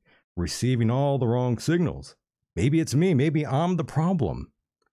satellite receiving all the wrong signals. Maybe it's me. Maybe I'm the problem.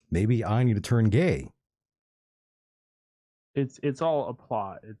 Maybe I need to turn gay. It's all a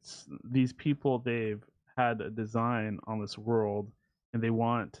plot. It's these people, they've had a design on this world, and they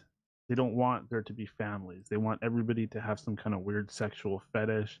don't want there to be families. They want everybody to have some kind of weird sexual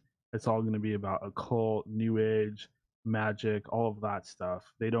fetish. It's all going to be about occult, new age, magic, all of that stuff.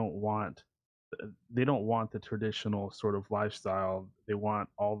 They don't want the traditional sort of lifestyle. They want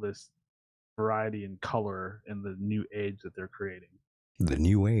all this variety and color in the new age that they're creating. The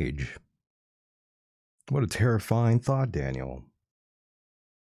new age. What a terrifying thought, Daniel.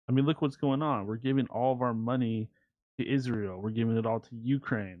 I mean, look what's going on. We're giving all of our money to Israel. We're giving it all to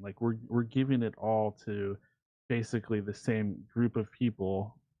Ukraine. Like we're giving it all to basically the same group of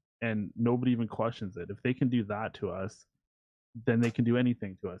people, and nobody even questions it. If they can do that to us, then they can do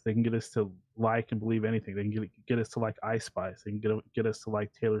anything to us. They can get us to like and believe anything. They can get us to like Ice Spice. They can get us to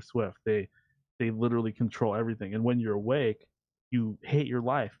like Taylor Swift. They literally control everything. And when you're awake, you hate your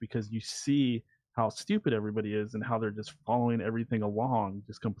life because you see how stupid everybody is and how they're just following everything along,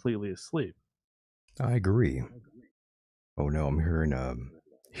 just completely asleep. I agree. Oh no, I'm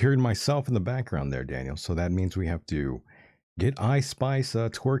hearing myself in the background there, Daniel. So that means we have to get Ice Spice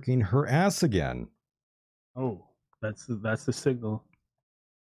twerking her ass again. Oh, that's the signal.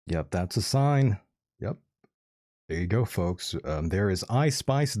 Yep, that's a sign. Yep. There you go, folks. There is Ice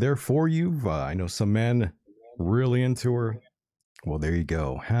Spice there for you. I know some men really into her. Well, there you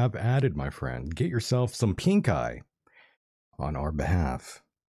go. Have added, my friend. Get yourself some pink eye on our behalf.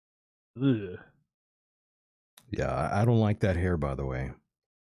 Ugh. Yeah, I don't like that hair, by the way.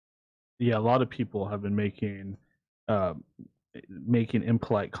 Yeah, a lot of people have been uh, making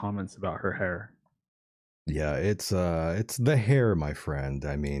impolite comments about her hair. Yeah, it's the hair, my friend.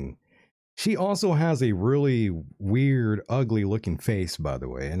 I mean, she also has a really weird, ugly looking face, by the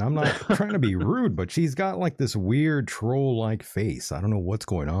way. And I'm not trying to be rude, but she's got like this weird troll like face. I don't know what's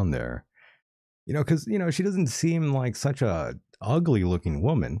going on there. You know, because, you know, she doesn't seem like such a ugly looking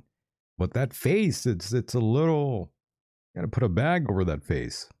woman, but that face, it's a little, gotta put a bag over that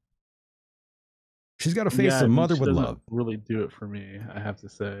face. She's got a face Yeah, a I mean, mother she would doesn't love. really do it for me, I have to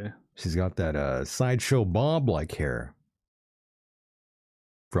say. She's got that sideshow Bob like hair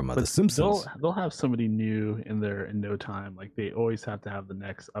from The But Simpsons. they'll have somebody new in there in no time. Like they always have to have the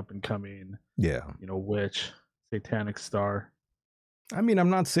next up and coming, Yeah. witch, satanic star. I mean, I'm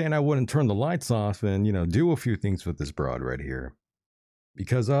not saying I wouldn't turn the lights off and, you know, do a few things with this broad right here.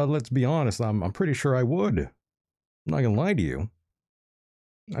 Because let's be honest, I'm pretty sure I would. I'm not gonna lie to you.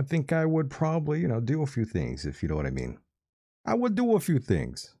 I think I would probably, you know, do a few things if you know what I mean. I would do a few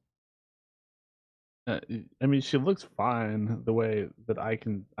things. I mean, she looks fine the way that I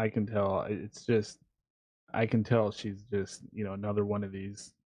can tell. It's just I can tell she's just another one of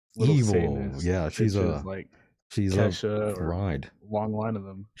these little Evil. Satanist Yeah, bitches like she's a Kesha or right. long line of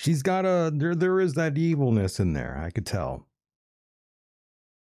them. She's got a there is that evilness in there. I could tell.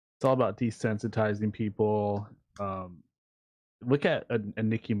 It's all about desensitizing people. Um, Look at a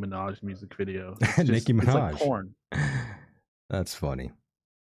Nicki Minaj music video. Nicki It's like Minaj. porn. That's funny.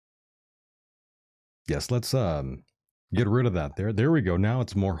 Yes, let's get rid of that there. There we go. Now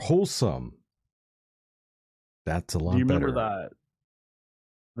it's more wholesome. That's a Do you lot remember better.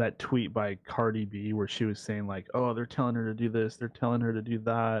 that tweet by Cardi B where she was saying like, "Oh, they're telling her to do this, they're telling her to do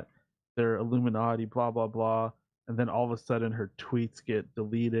that, they're Illuminati, blah blah blah," and then all of a sudden her tweets get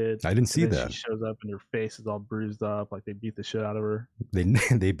deleted, I didn't and see then she that. shows up and her face is all bruised up, like they beat the shit out of her. They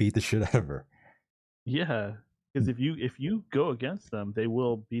they beat the shit out of her. Yeah, because if you go against them, they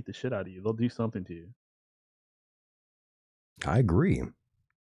will beat the shit out of you. They'll do something to you. I agree.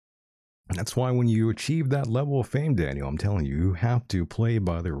 That's why when you achieve that level of fame, Daniel, I'm telling you, you have to play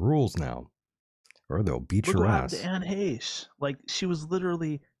by their rules now, or they'll beat Look your what happened to ass. Anne Heche. Like she was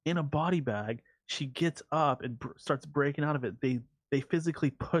literally in a body bag. She gets up and starts breaking out of it. They physically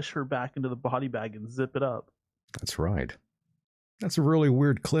push her back into the body bag and zip it up. That's right. That's a really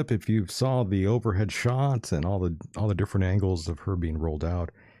weird clip if you saw the overhead shots and all the different angles of her being rolled out.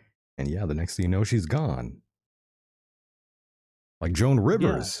 And yeah, the next thing you know, she's gone. Like Joan Yeah,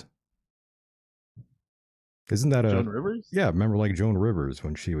 Rivers. Isn't that a Joan Rivers. yeah, remember like Joan Rivers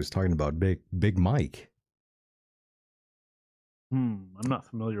when she was talking about Big Mike I'm not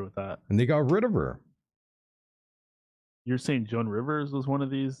familiar with that. and they got rid of her. You're saying Joan Rivers was one of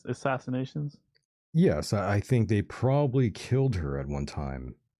these assassinations? Yes, I think they probably killed her at one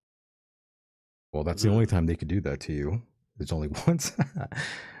time. Well, that's the only Ugh. time they could do that to you. There's only once.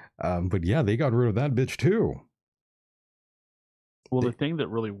 But yeah, they got rid of that bitch too. Well, the They, thing that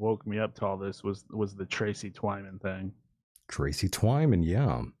really woke me up to all this was the Tracy Twyman thing. Tracy Twyman,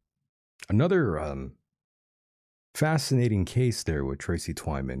 yeah. Another fascinating case there with Tracy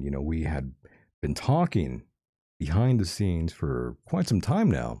Twyman. You know, we had been talking behind the scenes for quite some time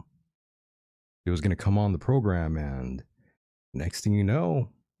now. It was going to come on the program, and next thing you know,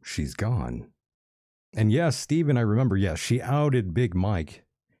 she's gone. And yes, Steven, I remember, yes, she outed Big Mike.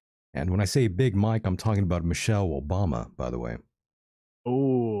 And when I say Big Mike, I'm talking about Michelle Obama, by the way.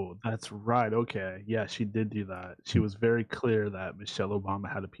 Oh, that's right. Okay. Yeah, she did do that. She was very clear that Michelle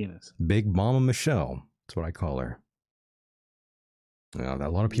Obama had a penis. Big Mama Michelle. That's what I call her. A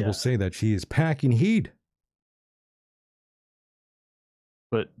lot of people Yeah. say that she is packing heat.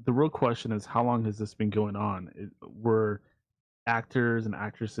 But the real question is, how long has this been going on? Were actors and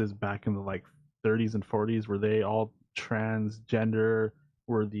actresses back in the like 30s and 40s, were they all transgender?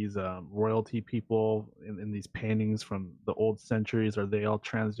 Were these royalty people in these paintings from the old centuries? Are they all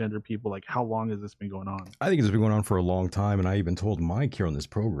transgender people? Like, how long has this been going on? I think it's been going on for a long time, and I even told Mike here on this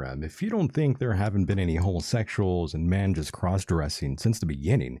program, if you don't think there haven't been any homosexuals and men just cross-dressing since the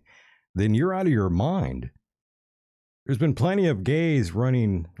beginning, then you're out of your mind. There's been plenty of gays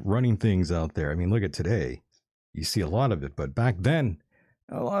running things out there. I mean, look at today. You see a lot of it, but back then,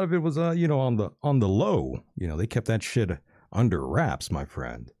 a lot of it was on the low. You know, they kept that shit under wraps, my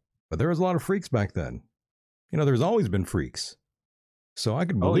friend. But there was a lot of freaks back then. You know, there's always been freaks. So I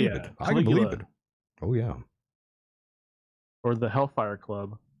could Oh believe it. yeah, I could believe it. Caligula Oh yeah. or the Hellfire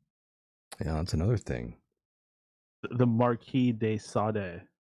Club, Yeah, that's another thing. the Marquis de Sade.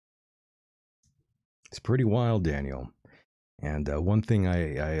 It's pretty wild, Daniel. And one thing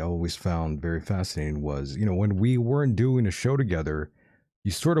I always found very fascinating was, you know, when we weren't doing a show together,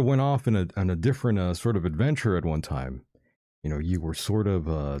 you sort of went off in a different sort of adventure at one time. You know, you were sort of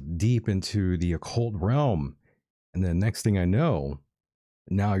deep into the occult realm. And then next thing I know,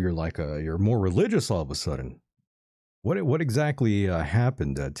 now you're like you're more religious all of a sudden. What exactly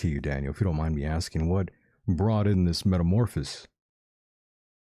happened to you, Daniel? If you don't mind me asking, what brought in this metamorphosis?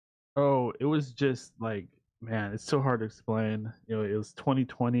 Oh, it was just like, man, it's so hard to explain. It was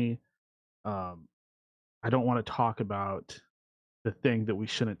 2020. Um, I don't want to talk about the thing that we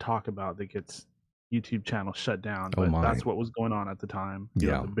shouldn't talk about that gets YouTube channel shut down, Oh but my, that's what was going on at the time.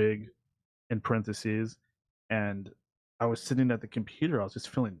 yeah. The big in parentheses. And I was sitting at the computer. I was just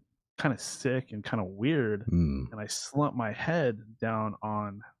feeling kind of sick and kind of weird. Mm. And I slumped my head down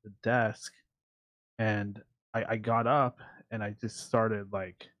on the desk and I got up and I just started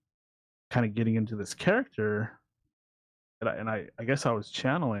like kind of getting into this character and I guess I was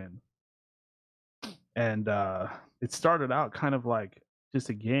channeling and it started out kind of like just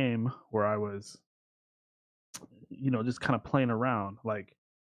a game where I was just kind of playing around, like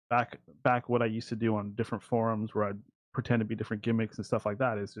back what I used to do on different forums where I'd pretend to be different gimmicks and stuff like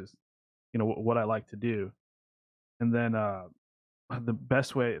that is just what I like to do. And then the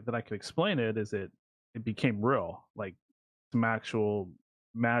best way that I could explain it is it became real. Like some actual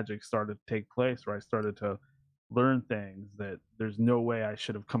magic started to take place where I started to learn things that there's no way I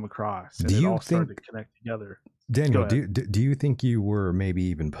should have come across, and Do it you all started to think, connect together. Go Daniel, ahead. do you think you were maybe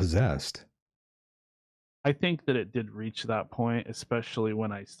even possessed? I think that it did reach that point, especially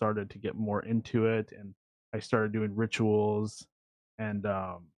when I started to get more into it and I started doing rituals and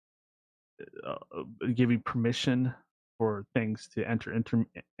giving permission for things to enter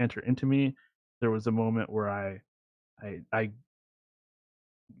into me. There was a moment where I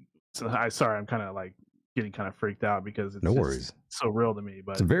so I sorry, I'm kind of like getting kind of freaked out because No it's just worries. so real to me. It's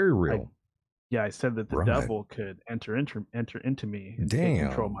But very I real. yeah, I said that the Right. devil could enter into me and take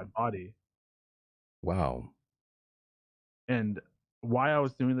control of my Damn. body. Wow. And why I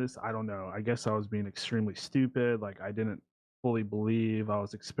was doing this, I don't know. I guess I was being extremely stupid. Like I didn't fully believe. I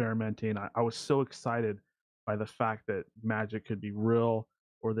was experimenting. I was so excited by the fact that magic could be real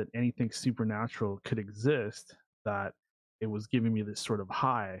or that anything supernatural could exist that it was giving me this sort of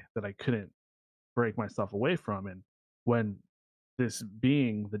high that I couldn't break myself away from. And when this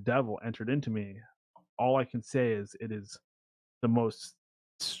being, the devil, entered into me, all I can say is it is the most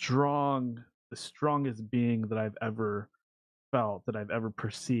strong, the strongest being that I've ever felt, that I've ever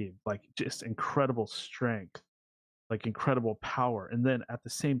perceived. Like just incredible strength, like incredible power. And then at the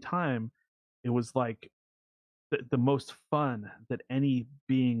same time, it was like the most fun that any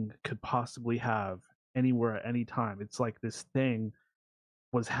being could possibly have anywhere at any time. It's like this thing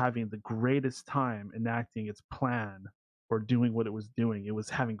was having the greatest time enacting its plan or doing what it was doing. It was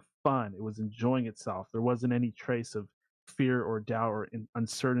having fun. It was enjoying itself. There wasn't any trace of fear or doubt or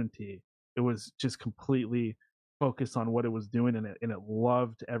uncertainty. It was just completely focused on what it was doing, and it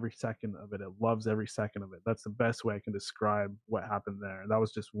loved every second of it. It loves every second of it. That's the best way I can describe what happened there. And that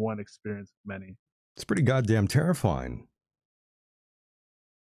was just one experience of many. It's pretty goddamn terrifying.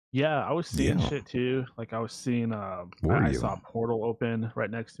 Yeah, I was seeing Yeah. shit too. Like I was seeing Were I saw you? a portal open right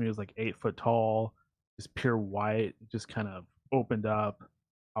next to me. It was like 8 foot tall, just pure white, just kind of opened up.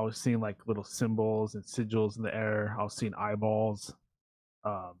 I was seeing like little symbols and sigils in the air. I was seeing eyeballs.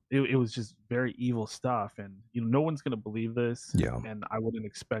 It was just very evil stuff, and no one's gonna believe this, Yeah. and I wouldn't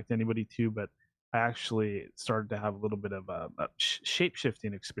expect anybody to, but I actually started to have a little bit of shape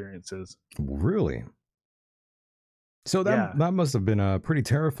shifting experiences. Really? So Yeah, that must have been pretty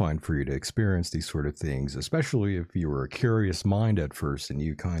terrifying for you to experience these sort of things, especially if you were a curious mind at first and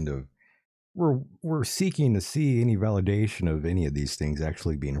you kind of were seeking to see any validation of any of these things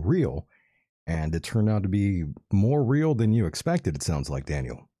actually being real, and it turned out to be more real than you expected. It sounds like,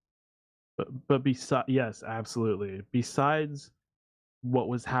 Daniel. but besides, yes, absolutely. Besides what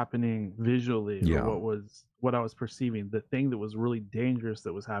was happening visually or Yeah. what I was perceiving, the thing that was really dangerous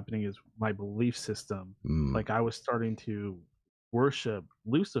that was happening is my belief system. Mm. Like I was starting to worship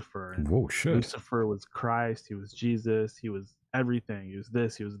Lucifer, and Whoa, shit. Lucifer was Christ, he was Jesus, he was everything, he was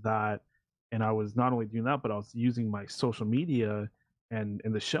this, he was that. And I was not only doing that, but I was using my social media and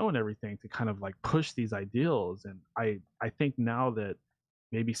the show and everything to kind of like push these ideals. And I think now that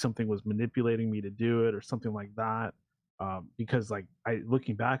maybe something was manipulating me to do it or something like that, because like I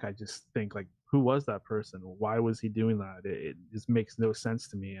looking back, I just think like, who was that person? Why was he doing that? It just makes no sense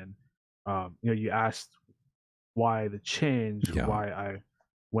to me. And you asked why the change, Yeah. why I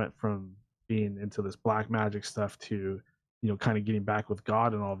went from being into this black magic stuff to kind of getting back with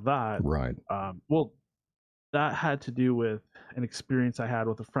God and all of that. Right. Well, that had to do with an experience I had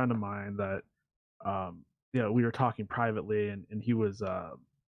with a friend of mine that we were talking privately, and he was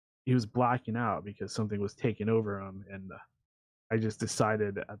blacking out because something was taking over him, and I just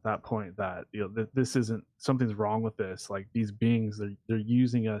decided at that point that this isn't, something's wrong with this. Like these beings, they're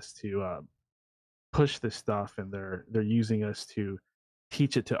using us to push this stuff, and they're using us to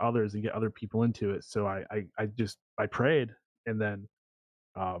teach it to others and get other people into it. So I prayed, and then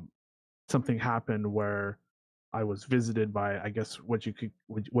um, something happened where I was visited by, I guess, what you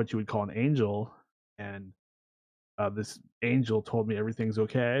would call an angel, and this angel told me everything's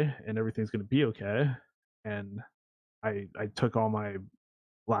okay and everything's going to be okay. And I took all my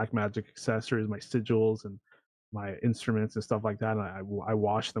black magic accessories, my sigils and my instruments and stuff like that, and I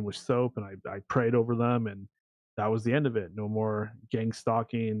washed them with soap, and I prayed over them, and that was the end of it. No more gang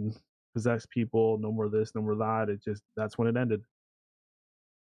stalking, possessed people, no more this, no more that. It just, that's when it ended.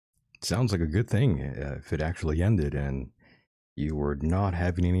 Sounds like a good thing if it actually ended and you were not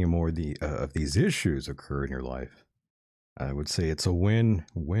having any more of these issues occur in your life. I would say it's a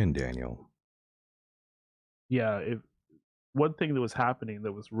win-win, Daniel. Yeah, one thing that was happening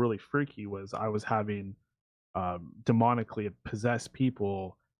that was really freaky was I was having demonically possessed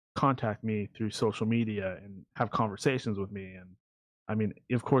people contact me through social media and have conversations with me. And I mean,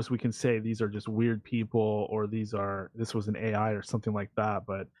 of course, we can say these are just weird people or this was an AI or something like that,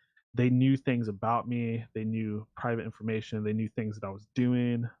 but they knew things about me. They knew private information. They knew things that I was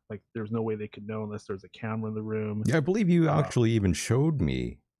doing. Like there was no way they could know unless there was a camera in the room. Yeah, I believe you Uh, actually even showed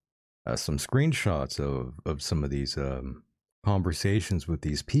me some screenshots of some of these conversations with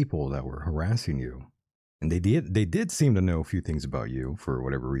these people that were harassing you, and they did seem to know a few things about you for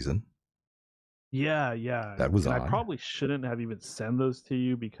whatever reason. yeah, yeah. That was And I odd. probably shouldn't have even send those to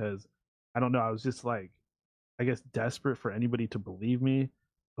you because I don't know. I was just like, I guess, desperate for anybody to believe me,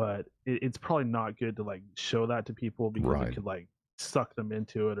 but it's probably not good to like show that to people because it Right. could like suck them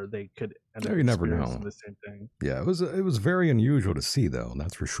into it, or they could end Oh, up you never know. experiencing the same thing. Yeah, it was very unusual to see though.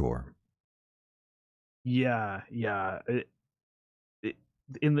 That's for sure. Yeah, yeah. It,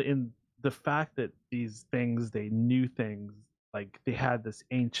 in the fact that these things they knew things like they had this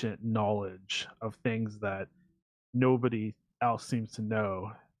ancient knowledge of things that nobody else seems to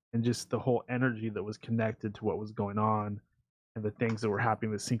know, and just the whole energy that was connected to what was going on and the things that were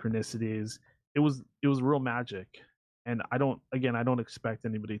happening, the synchronicities. It was real magic. And I don't expect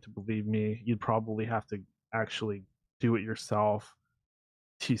anybody to believe me. You'd probably have to actually do it yourself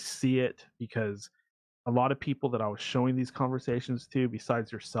to see it because a lot of people that I was showing these conversations to,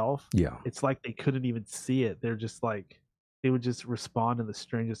 besides yourself, Yeah. it's like they couldn't even see it. They're just like they would just respond in the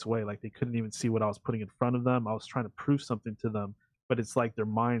strangest way. Like they couldn't even see what I was putting in front of them. I was trying to prove something to them, but it's like their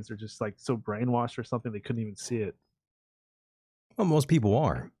minds are just like so brainwashed or something they couldn't even see it. Well, most people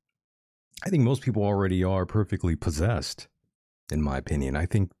are. I think most people already are perfectly possessed, in my opinion. I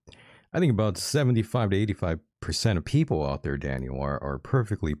think about 75 to 85% of people out there, Daniel, are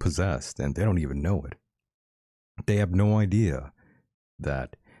perfectly possessed and they don't even know it. They have no idea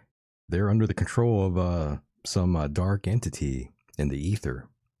that they're under the control of some dark entity in the ether.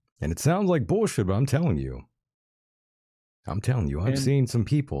 And it sounds like bullshit, but I'm telling you. I've And seen some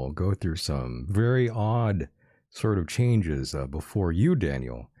people go through some very odd sort of changes before you,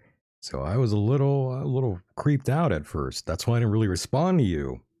 Daniel. So I was a little creeped out at first. That's why I didn't really respond to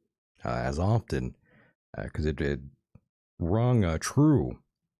you as often, because it rung true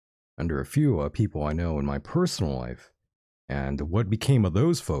under a few people I know in my personal life, and what became of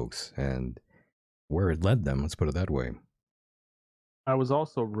those folks, and where it led them. Let's put it that way. I was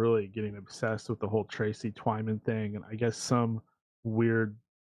also really getting obsessed with the whole Tracy Twyman thing, and I guess some weird,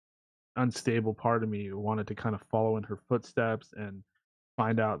 unstable part of me wanted to kind of follow in her footsteps and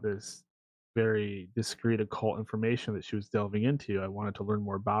find out this very discreet occult information that she was delving into. I wanted to learn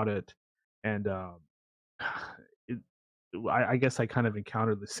more about it, and it, I guess I kind of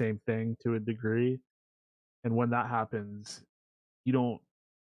encountered the same thing to a degree. And when that happens, you don't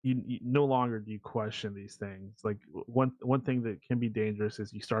you no longer do you question these things. Like one thing that can be dangerous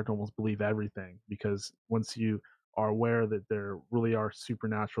is you start to almost believe everything because once you are aware that there really are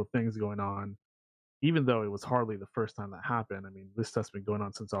supernatural things going on, even though it was hardly the first time that happened. I mean, this stuff's been going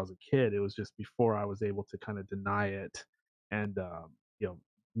on since I was a kid. It was just before I was able to kind of deny it and you know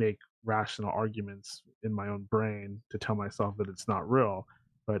make rational arguments in my own brain to tell myself that it's not real.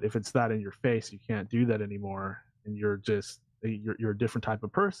 But if it's that in your face, you can't do that anymore, and you're a different type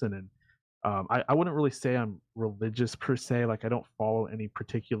of person. And I wouldn't really say I'm religious per se. Like I don't follow any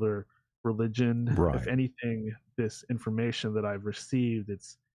particular religion. If Right. anything, this information that I've received,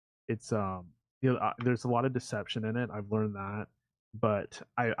 it's there's a lot of deception in it. I've learned that, but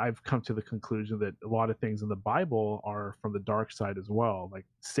I've come to the conclusion that a lot of things in the Bible are from the dark side as well. Like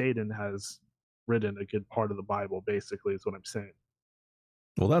Satan has written a good part of the Bible, basically, is what I'm saying.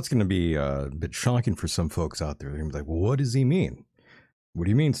 Well, that's going to be a bit shocking for some folks out there. They're going to be like, well, what does he mean? What do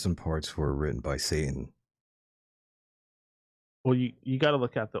you mean some parts were written by Satan? Well, you got to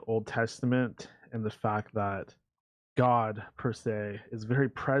look at the Old Testament and the fact that God per se is very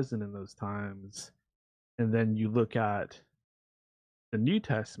present in those times, and then you look at the New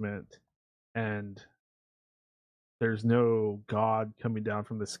Testament and there's no God coming down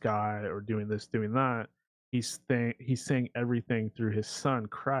from the sky or doing this, doing that. He's saying everything through his son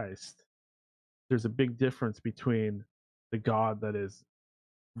Christ. There's a big difference between the God that is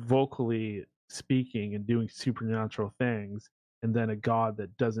vocally speaking and doing supernatural things and then a God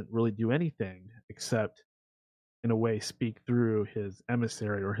that doesn't really do anything except in a way speak through his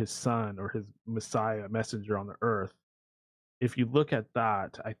emissary or his son or his messiah messenger on the earth. If you look at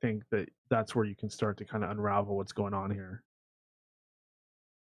that, I think that that's where you can start to kind of unravel what's going on here.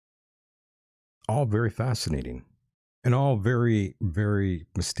 All very fascinating and all very, very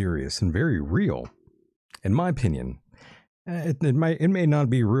mysterious and very real. in my opinion, it may not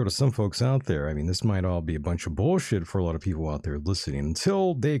be real to some folks out there. I mean, this might all be a bunch of bullshit for a lot of people out there listening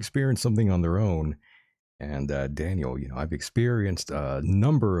until they experience something on their own. And Daniel, I've experienced a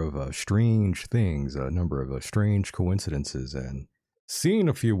number of strange things, a number of strange coincidences, and seen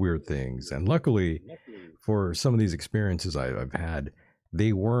a few weird things. And luckily, for some of these experiences I've had,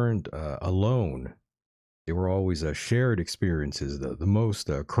 they weren't alone. They were always shared experiences. The most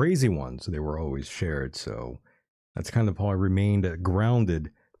crazy ones, they were always shared. So that's kind of how I remained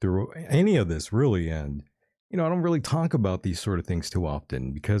grounded through any of this, really. And, I don't really talk about these sort of things too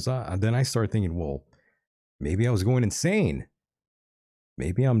often because then I start thinking, well, maybe I was going insane.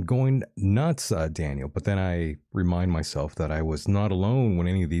 Maybe I'm going nuts, Daniel. But then I remind myself that I was not alone when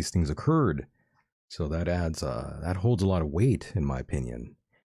any of these things occurred. So that holds a lot of weight, in my opinion.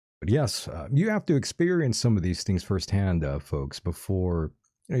 But yes, you have to experience some of these things firsthand, folks, before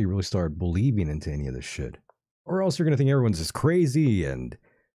you really start believing into any of this shit. Or else you're going to think everyone's just crazy and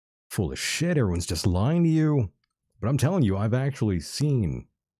full of shit. Everyone's just lying to you. But I'm telling you, I've actually seen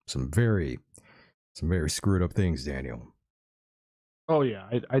some very screwed up things, Daniel. Oh yeah,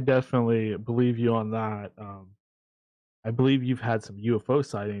 I definitely believe you on that. I believe you've had some UFO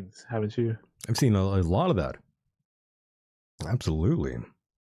sightings, haven't you? I've seen a lot of that. Absolutely.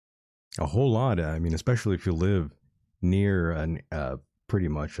 A whole lot. I mean, especially if you live near an pretty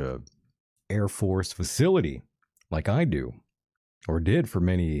much a Air Force facility like I do, or did for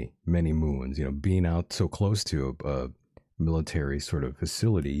many, many moons, being out so close to a military sort of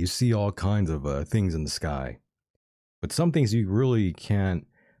facility, you see all kinds of things in the sky. But some things you really can't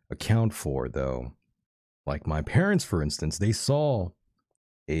account for, though. Like my parents, for instance, they saw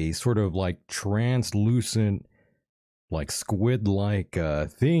a sort of like translucent, like squid-like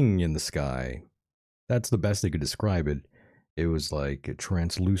thing in the sky. That's the best they could describe it. It was like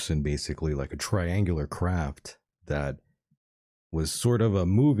translucent, basically, like a triangular craft that was sort of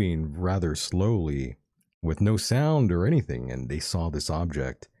moving rather slowly with no sound or anything. And they saw this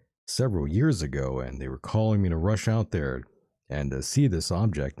object several years ago, and they were calling me to rush out there and see this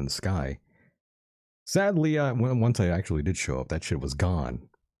object in the sky. Sadly, once I actually did show up, that shit was gone.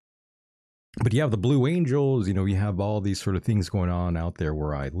 But you have the Blue Angels, you have all these sort of things going on out there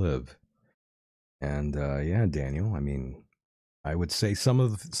where I live. And yeah, Daniel, I mean, I would say some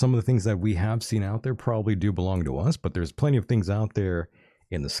of the things that we have seen out there probably do belong to us, but there's plenty of things out there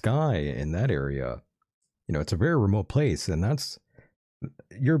in the sky in that area. It's a very remote place, and that's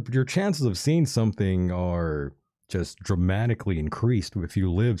your chances of seeing something are just dramatically increased if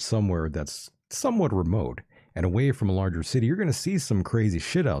you live somewhere that's somewhat remote and away from a larger city. You're going to see some crazy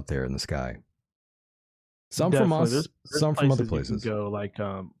shit out there in the sky. Some Definitely. from us, There's some from other places you places. can go. Like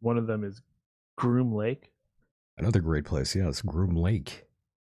one of them is Groom Lake. Another great place, yes, Groom Lake.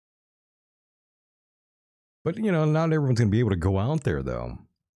 But not everyone's going to be able to go out there, though.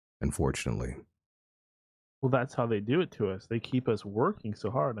 Unfortunately. Well, that's how they do it to us. They keep us working so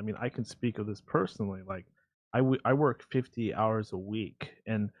hard. I mean, I can speak of this personally. Like, I work 50 hours a week,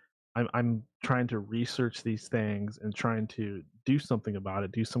 and I'm trying to research these things and trying to do something about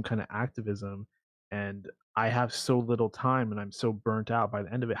it, do some kind of activism, and I have so little time and I'm so burnt out by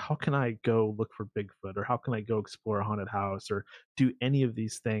the end of it. How can I go look for Bigfoot, or how can I go explore a haunted house, or do any of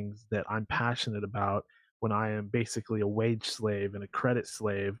these things that I'm passionate about when I am basically a wage slave and a credit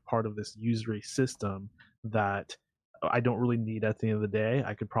slave, part of this usury system that I don't really need at the end of the day?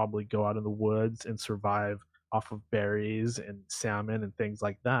 I could probably go out in the woods and survive off of berries and salmon and things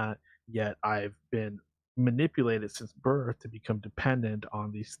like that. Yet I've been manipulated since birth to become dependent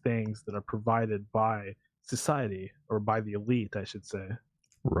on these things that are provided by society, or by the elite, I should say.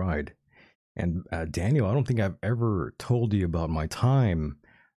 Right. And Daniel, I don't think I've ever told you about my time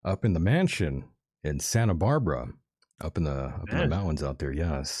up in the mansion in Santa Barbara, up in the Man, mountains out there.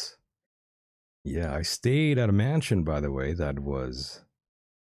 Yes. Yeah, I stayed at a mansion, by the way, that was,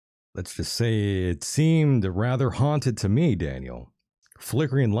 let's just say, it seemed rather haunted to me, Daniel.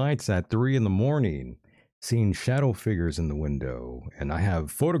 Flickering lights at 3 in the morning, seeing shadow figures in the window, and I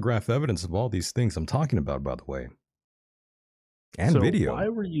have photograph evidence of all these things I'm talking about, by the way, and so why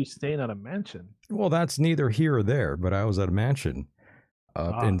video. were you staying at a mansion? Well, that's neither here or there, but I was at a mansion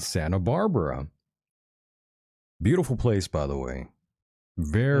up in Ah, Santa Barbara. Beautiful place, by the way. and it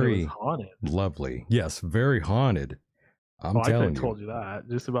was Very haunted. lovely. Yes, very haunted. I'm Oh, I could have telling you. told you that.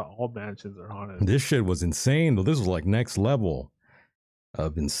 Just about all mansions are haunted. This shit was insane, though. This was like next level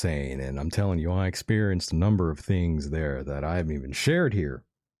of insane. And I'm telling you, I experienced a number of things there that I haven't even shared here.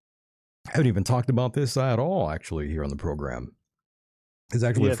 I haven't even talked about this at all, actually, here on the program. It's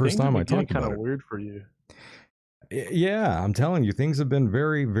actually Yeah, the first things have time I been getting talked kind about of it. weird for you. Yeah, I'm telling you, things have been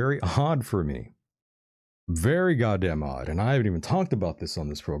very, very odd for me. Very goddamn odd. And I haven't even talked about this on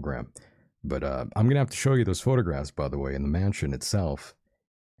this program. But I'm going to have to show you those photographs, by the way, in the mansion itself.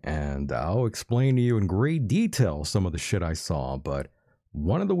 And I'll explain to you in great detail some of the shit I saw. But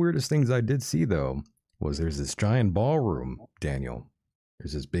one of the weirdest things I did see, though, was there's this giant ballroom, Daniel.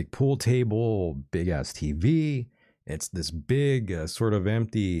 There's this big pool table, big ass TV. It's this big, sort of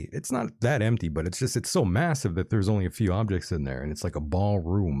empty. It's not that empty, but it's so massive that there's only a few objects in there. And it's like a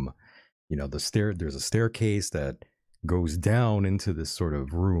ballroom. You know, there's a staircase that goes down into this sort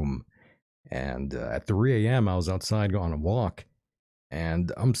of room. And at 3 a.m., I was outside on a walk,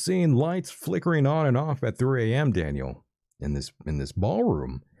 and I'm seeing lights flickering on and off at 3 a.m., Daniel, in this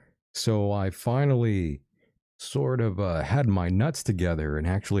ballroom. So I finally sort of had my nuts together and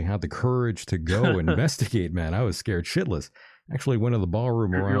actually had the courage to go investigate, man. I was scared shitless. Actually went to the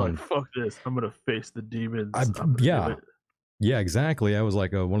ballroom You're around. like, fuck this. I'm going to face the demons. Yeah. Yeah, exactly. I was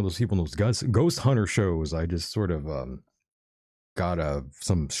like one of those people in those ghost hunter shows. I just sort of got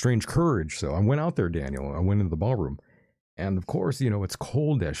some strange courage. So I went out there, Daniel. I went into the ballroom. And of course, you know, it's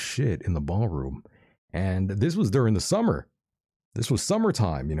cold as shit in the ballroom. And this was during the summer. This was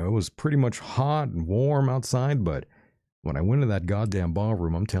summertime, you know, it was pretty much hot and warm outside, but when I went to that goddamn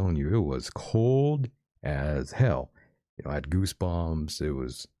ballroom, I'm telling you, it was cold as hell. You know, I had goosebumps. It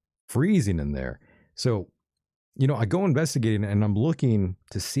was freezing in there. So, you know, I go investigating and I'm looking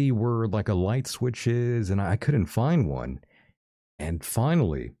to see where like a light switch is, and I couldn't find one. And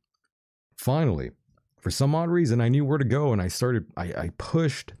finally, for some odd reason, I knew where to go, and I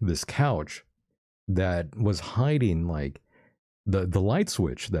pushed this couch that was hiding like the light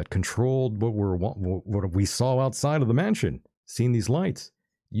switch that controlled what we saw outside of the mansion. Seeing these lights,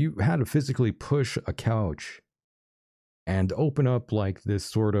 you had to physically push a couch and open up like this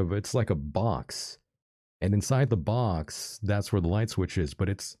sort of, it's like a box, and inside the box, that's where the light switch is. But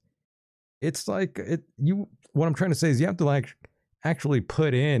it's like what I'm trying to say is you have to like actually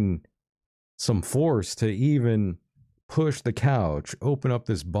put in some force to even push the couch, open up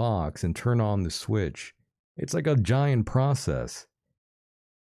this box, and turn on the switch. It's like a giant process.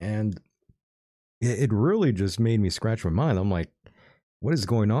 And it really just made me scratch my mind. I'm like, what is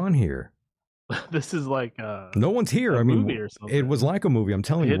going on here? This is like no one's here. I mean, it was like a movie. I'm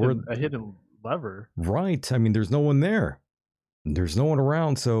telling you, a hidden lever. Right. I mean, there's no one there. There's no one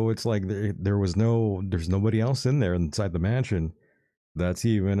around, so it's like there's nobody else in there inside the mansion that's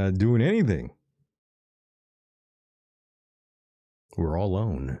even doing anything. We're all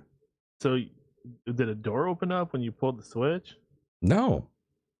alone. So did a door open up when you pulled the switch? No,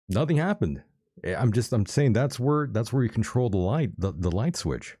 nothing happened. I'm saying that's where you control the light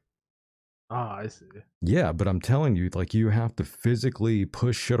switch. Ah, I see. Yeah, but I'm telling you, like, you have to physically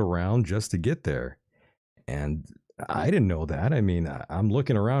push shit around just to get there. And I didn't know that. I mean, I'm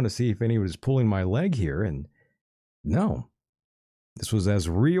looking around to see if anyone was pulling my leg here, and no. This was as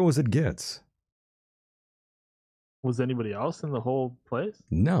real as it gets. Was anybody else in the whole place?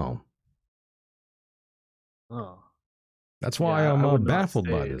 No. Oh. That's why I'm baffled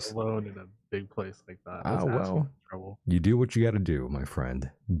by this. Alone in a big place like that. Oh, well, you do what you got to do, my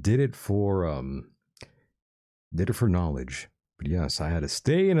friend. Did it for knowledge. But yes, I had to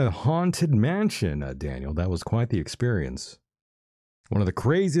stay in a haunted mansion, Daniel. That was quite the experience. One of the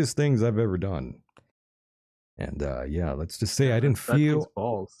craziest things I've ever done. And yeah, let's just say I didn't feel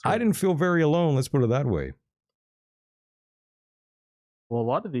very alone. Let's put it that way. Well, a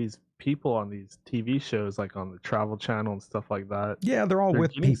lot of these people on these TV shows, like on the Travel Channel and stuff like that, yeah, they're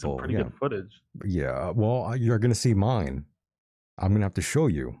with people. Some pretty good footage. Yeah, well, you're going to see mine. I'm going to have to show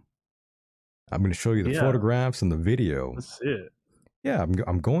you. I'm going to show you the photographs and the video. Let's see it. Yeah,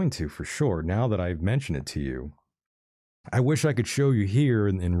 I'm going to for sure. Now that I've mentioned it to you, I wish I could show you here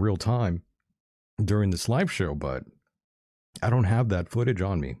in real time during this live show, but I don't have that footage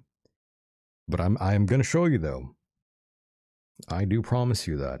on me. But I'm going to show you though. I do promise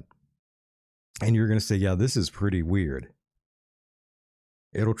you that. And you're going to say, yeah, this is pretty weird.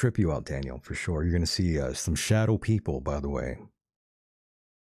 It'll trip you out, Daniel, for sure. You're going to see some shadow people, by the way.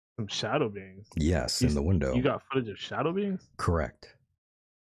 Some shadow beings? Yes, in the window. You got footage of shadow beings? Correct.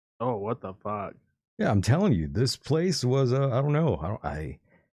 Oh, what the fuck? Yeah, I'm telling you, this place was, I don't know. I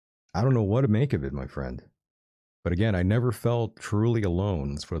don't know what to make of it, my friend. But again, I never felt truly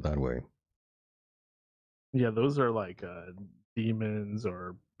alone, let's put it that way. Yeah, those are like demons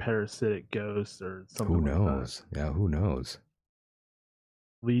or parasitic ghosts or something. Who knows? Like that. Yeah, who knows?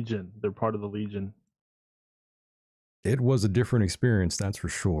 Legion. They're part of the Legion. It was a different experience, that's for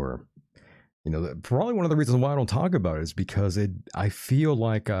sure. You know, probably one of the reasons why I don't talk about it is because I feel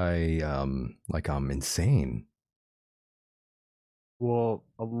like I'm insane. Well,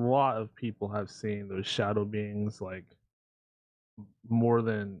 a lot of people have seen those shadow beings, like more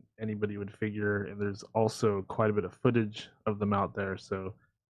than anybody would figure, and there's also quite a bit of footage of them out there, so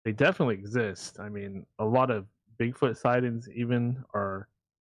they definitely exist. I mean, a lot of Bigfoot sightings even are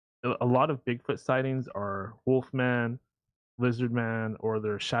a lot of Bigfoot sightings are Wolfman, Lizard Man, or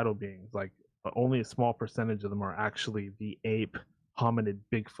they're shadow beings. Like only a small percentage of them are actually the ape hominid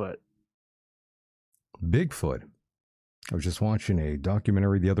Bigfoot. Bigfoot. I was just watching a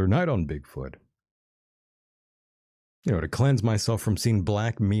documentary the other night on Bigfoot. You know, to cleanse myself from seeing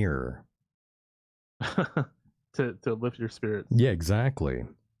Black Mirror. to lift your spirits. Yeah, exactly.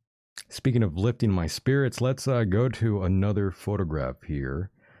 Speaking of lifting my spirits, let's go to another photograph here.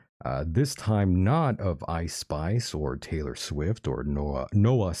 This time not of Ice Spice or Taylor Swift or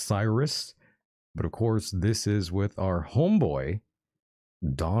Noah Cyrus, but of course this is with our homeboy,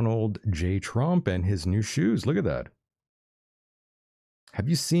 Donald J. Trump, and his new shoes. Look at that. Have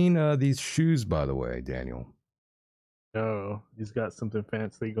you seen these shoes, by the way, Daniel? Oh, he's got something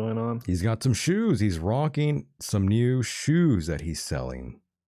fancy going on. He's got some shoes. He's rocking some new shoes that he's selling.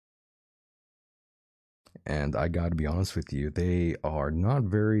 And I got to be honest with you, they are not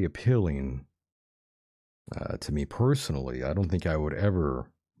very appealing to me personally. I don't think I would ever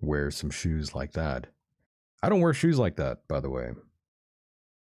wear some shoes like that. I don't wear shoes like that, by the way.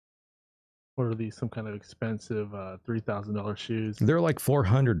 What are these? Some kind of expensive $3,000 shoes? They're like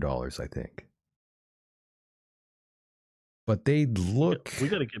 $400, I think. But they look... We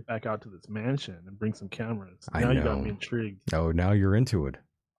got to get back out to this mansion and bring some cameras. I now know. You got me intrigued. Oh, now you're into it.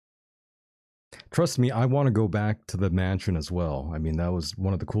 Trust me, I want to go back to the mansion as well. I mean, that was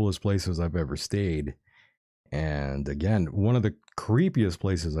one of the coolest places I've ever stayed. And again, one of the creepiest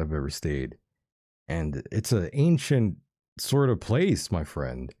places I've ever stayed. And it's an ancient sort of place, my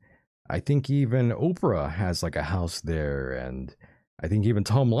friend. I think even Oprah has like a house there. And I think even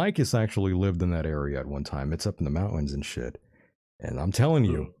Tom Likas actually lived in that area at one time. It's up in the mountains and shit. And I'm telling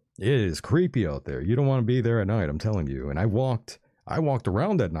you, it is creepy out there. You don't want to be there at night, I'm telling you. And I walked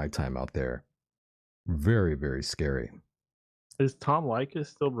around at nighttime out there. Very, very scary. Is Tom Likas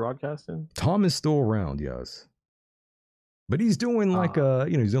still broadcasting? Tom is still around, yes. But he's doing like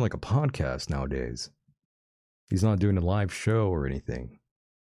he's doing like a podcast nowadays. He's not doing a live show or anything.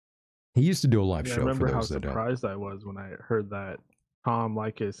 He used to do a live show. I remember for how those that don't. surprised I was when I heard that Tom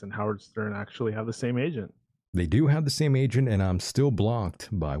Likas and Howard Stern actually have the same agent. They do have the same agent, and I'm still blocked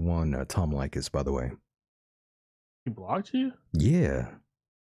by one Tom Likas, by the way. He blocked you? Yeah.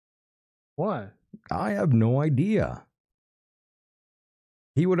 Why? I have no idea.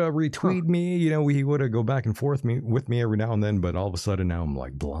 He would retweet me, you know, he would go back and forth with me every now and then, but all of a sudden now I'm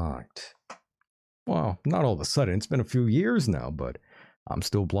like blocked. Well, not all of a sudden. It's been a few years now, but I'm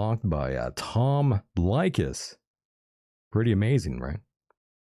still blocked by Tom Likas. Pretty amazing, right?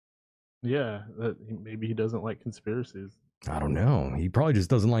 Yeah, maybe he doesn't like conspiracies. I don't know. He probably just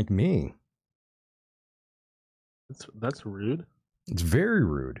doesn't like me. That's rude. It's very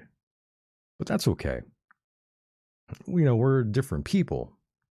rude. But that's okay. You know, we're different people.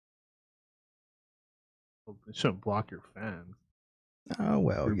 Well, they shouldn't block your fans. Oh,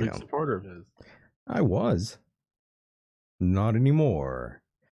 well, You're a you big know. supporter of his. I was. Not anymore.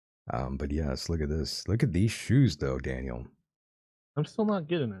 But yes, look at this. Look at these shoes, though, Daniel. I'm still not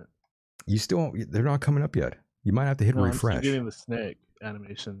getting it. They're not coming up yet. You might have to hit refresh. I'm still getting the snake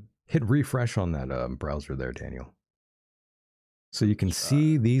animation. Hit refresh on that browser there, Daniel. So you can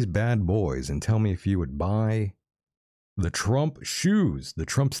see these bad boys and tell me if you would buy the Trump shoes, the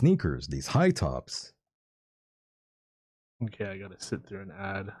Trump sneakers, these high tops. Okay, I gotta sit through an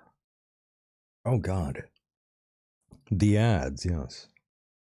ad. Oh, God. The ads, yes.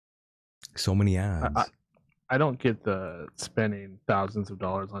 So many ads. I don't get the spending thousands of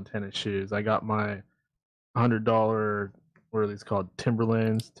dollars on tennis shoes. I got my $100, what are these called?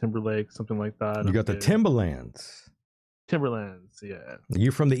 Timberlake, something like that. You got the Timberlands. Timberlands, yeah.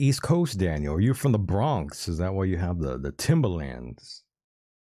 You're from the East Coast, Daniel. You're from the Bronx. Is that why you have the Timberlands?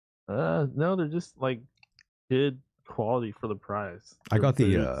 No, they're just like good quality for the price. I got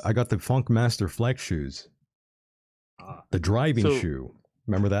the Funk Master Flex shoes. The driving shoe.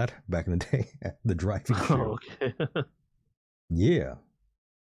 Remember that back in the day? The driving shoe. Oh, okay. Yeah.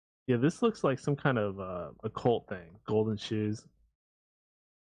 Yeah, this looks like some kind of occult thing. Golden shoes.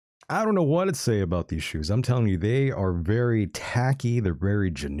 I don't know what to say about these shoes. I'm telling you, they are very tacky. They're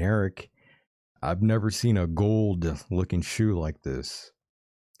very generic. I've never seen a gold-looking shoe like this.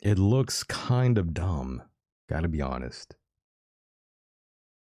 It looks kind of dumb. Gotta be honest.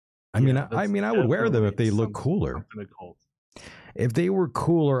 I mean, I would wear them if they look cooler. If they were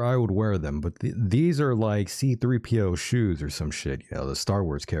cooler, I would wear them. But these are like C-3PO shoes or some shit. You know, the Star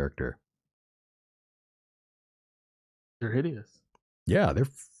Wars character. They're hideous. Yeah, they're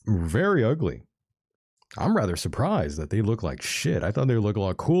very ugly. I'm rather surprised that they look like shit. I thought they would look a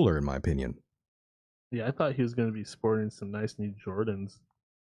lot cooler, in my opinion. Yeah, I thought he was going to be sporting some nice new Jordans.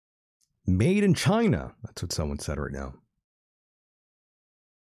 Made in China. That's what someone said right now.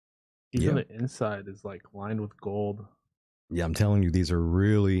 Even the inside is like lined with gold. Yeah, I'm telling you, these are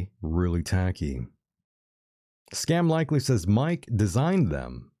really, really tacky. Scam Likely says Mike designed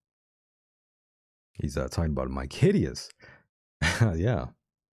them. He's talking about Mike. Hideous. Yeah.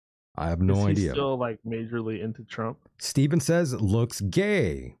 I have no idea. He's still like majorly into Trump. Steven says looks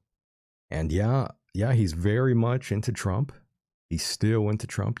gay. And yeah, he's very much into Trump. He's still into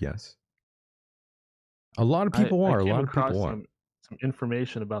Trump, yes. A lot of people are. A lot of people are. Some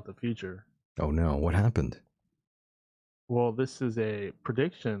information about the future. Oh no, what happened? Well, this is a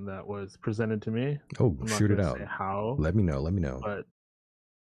prediction that was presented to me. Oh, shoot it out. How? Let me know. But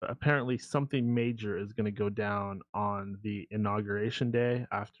apparently something major is going to go down on the inauguration day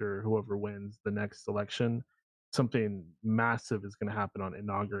after whoever wins the next election. Something massive is going to happen on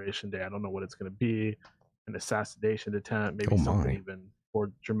inauguration day. I don't know what it's going to be. An assassination attempt, maybe something even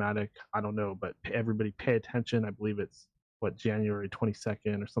more dramatic. I don't know, but everybody pay attention. I believe it's January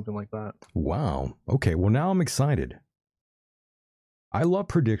 22nd or something like that. Wow. Okay, well now I'm excited. I love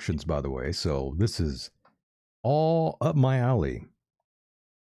predictions, by the way, so this is all up my alley.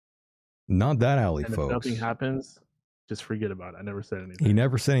 Not that alley, and folks. If nothing happens, just forget about it. I never said anything. He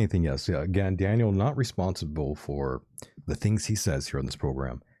never said anything, yes. Yeah, again, Daniel not responsible for the things he says here on this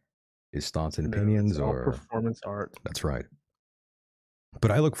program. His thoughts and opinions it's all performance art. That's right.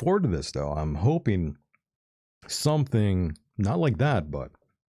 But I look forward to this, though. I'm hoping something, not like that, but,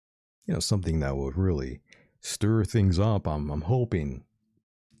 you know, something that would really stir things up. I'm hoping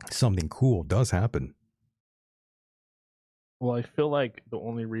something cool does happen. Well, I feel like the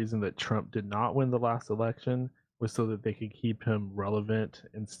only reason that Trump did not win the last election was so that they could keep him relevant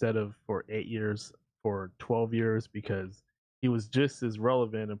instead of for 8 years, for 12 years, because he was just as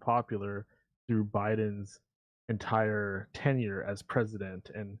relevant and popular through Biden's entire tenure as president.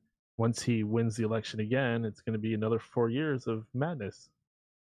 And once he wins the election again, it's going to be another 4 years of madness.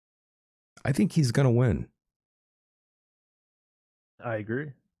 I think he's going to win. I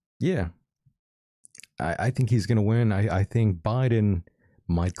agree. Yeah. I think he's going to win. I think Biden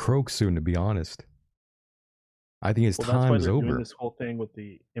might croak soon, to be honest. I think his time is over. Doing this whole thing with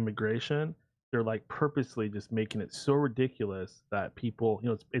the immigration, they're like purposely just making it so ridiculous that people, you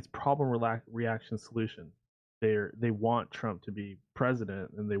know, it's problem reaction solution. They want Trump to be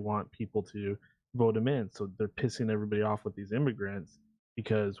president and they want people to vote him in. So they're pissing everybody off with these immigrants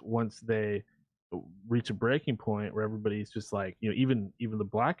because once they reach a breaking point where everybody's just like, you know, even the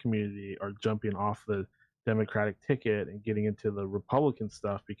black community are jumping off the Democratic ticket and getting into the Republican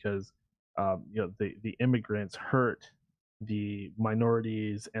stuff because you know, the immigrants hurt the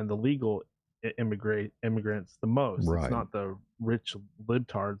minorities and the legal immigrants the most. Right. It's not the rich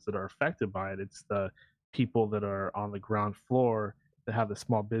libtards that are affected by it. It's the people that are on the ground floor that have the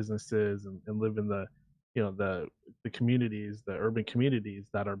small businesses and live in the, you know, the communities, the urban communities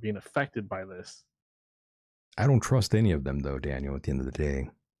that are being affected by this. I don't trust any of them, though, Daniel, at the end of the day.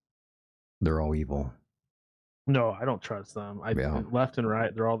 They're all evil. No, I don't trust them. Left and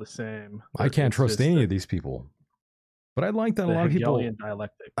right, they're all the same. I can't trust any of these people. But I like that a lot of people.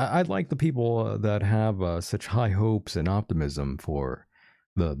 Dialectic. I like the people that have such high hopes and optimism for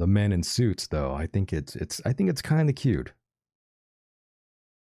the men in suits, though. I think it's kind of cute.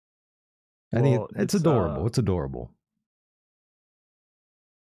 I think it's adorable. It's adorable.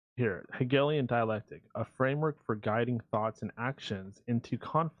 Here, Hegelian dialectic, a framework for guiding thoughts and actions into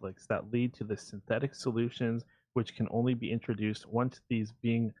conflicts that lead to the synthetic solutions which can only be introduced once these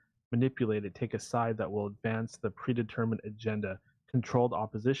being manipulated take a side that will advance the predetermined agenda, controlled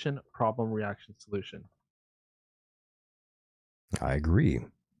opposition, problem, reaction, solution. I agree.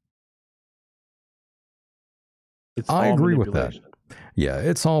 I agree with that. Yeah,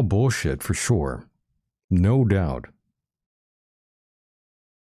 it's all bullshit for sure. No doubt.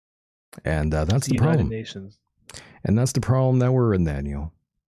 And that's the problem. Nations. And that's the problem that we're in, Daniel.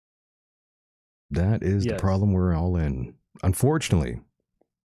 That is the problem we're all in. Unfortunately.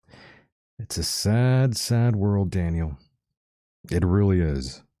 It's a sad, sad world, Daniel. It really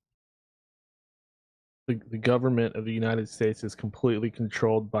is. The government of the United States is completely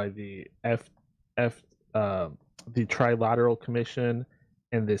controlled by the the Trilateral Commission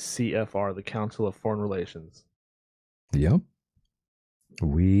and the CFR, the Council of Foreign Relations. Yep.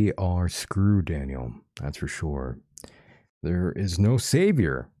 We are screwed, Daniel. That's for sure. There is no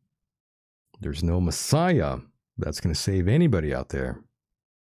savior. There's no Messiah that's going to save anybody out there.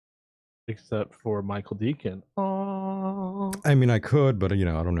 Except for Michael Decon. Oh, I mean, I could, but I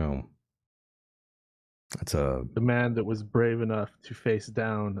don't know. the man that was brave enough to face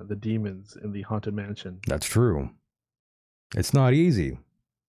down the demons in the haunted mansion. That's true. It's not easy.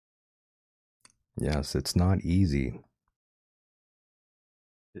 Yes, it's not easy.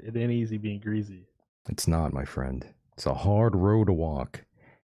 It ain't easy being greasy. It's not, my friend. It's a hard road to walk.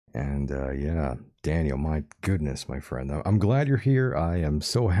 And yeah, Daniel, my goodness, my friend. I'm glad you're here. I am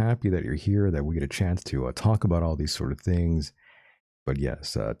so happy that you're here, that we get a chance to talk about all these sort of things. But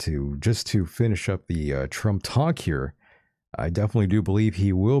yes, to finish up the Trump talk here, I definitely do believe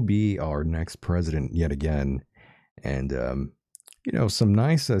he will be our next president yet again. And, some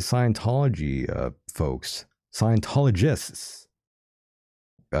nice Scientology folks, Scientologists,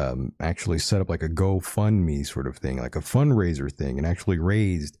 actually set up like a GoFundMe sort of thing, like a fundraiser thing, and actually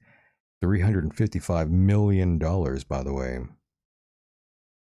raised $355 million, by the way.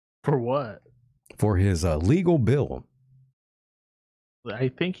 For what? For his legal bill. I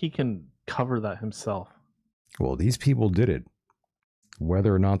think he can cover that himself. Well, these people did it.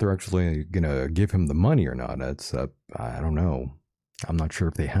 Whether or not they're actually going to give him the money or not, that's, I don't know. I'm not sure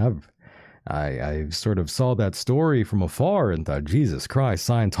if they have. I sort of saw that story from afar and thought, Jesus Christ,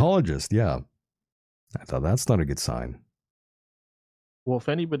 Scientologist, yeah. I thought that's not a good sign. Well, if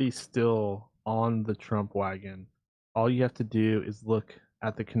anybody's still on the Trump wagon, all you have to do is look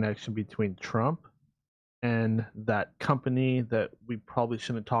at the connection between Trump and that company that we probably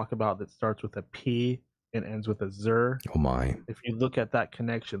shouldn't talk about that starts with a P and ends with a Zer. Oh my. If you look at that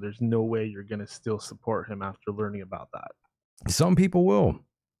connection, there's no way you're going to still support him after learning about that. Some people will.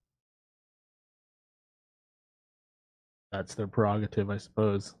 That's their prerogative, I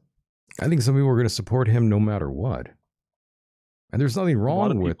suppose. I think some people are going to support him no matter what. And there's nothing wrong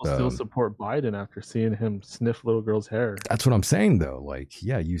with... A lot of people still support Biden after seeing him sniff little girls' hair. That's what I'm saying, though. Like,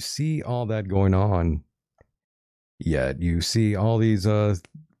 yeah, you see all that going on. Yet you see all these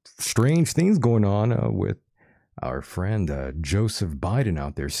strange things going on with our friend Joseph Biden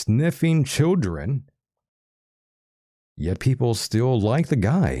out there sniffing children. Yet people still like the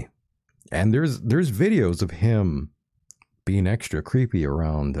guy. And there's videos of him being extra creepy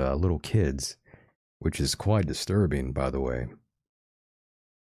around little kids, which is quite disturbing, by the way.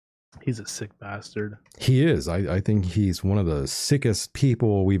 He's a sick bastard. He is. I think he's one of the sickest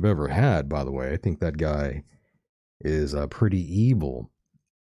people we've ever had, by the way. I think that guy is pretty evil.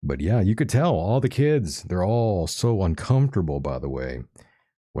 But yeah, you could tell all the kids, they're all so uncomfortable, by the way,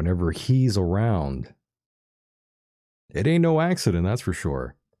 whenever he's around. It ain't no accident, that's for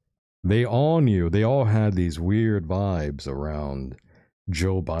sure. They all knew, they all had these weird vibes around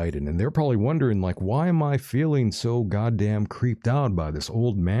Joe Biden, and they're probably wondering, like, why am I feeling so goddamn creeped out by this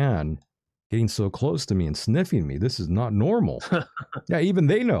old man getting so close to me and sniffing me? This is not normal. Yeah, even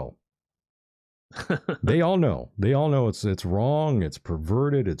they know. They all know. They all know it's wrong, it's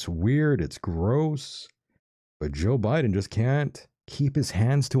perverted, it's weird, it's gross. But Joe Biden just can't keep his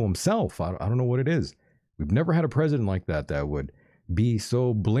hands to himself. I don't know what it is. We've never had a president like that would be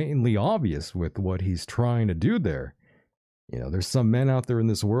so blatantly obvious with what he's trying to do there. You know, there's some men out there in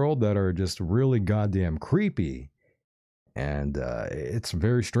this world that are just really goddamn creepy. And it's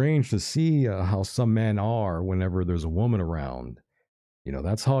very strange to see how some men are whenever there's a woman around. You know,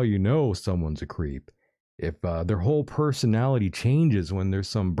 that's how you know someone's a creep. If their whole personality changes when there's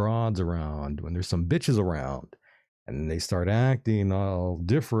some broads around, when there's some bitches around, and they start acting all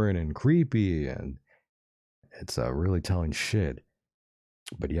different and creepy, and it's really telling shit.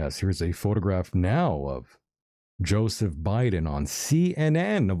 But yes, here's a photograph now of Joseph Biden on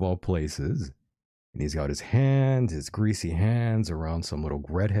CNN, of all places. And he's got his hands, his greasy hands around some little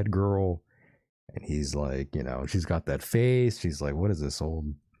redhead girl. And he's like, you know, she's got that face. She's like, what's this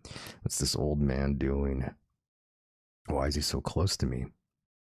old man doing? Why is he so close to me?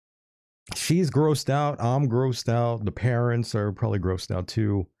 She's grossed out. I'm grossed out. The parents are probably grossed out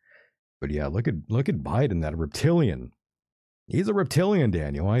too. But yeah, look at Biden, that reptilian. He's a reptilian,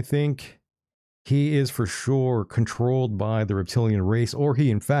 Daniel. I think he is for sure controlled by the reptilian race, or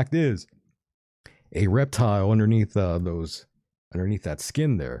he in fact is a reptile underneath that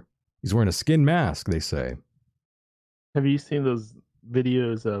skin there. He's wearing a skin mask, they say. Have you seen those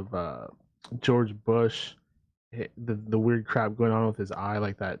videos of George Bush, the weird crap going on with his eye,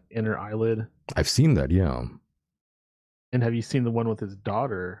 like that inner eyelid? I've seen that, yeah. And have you seen the one with his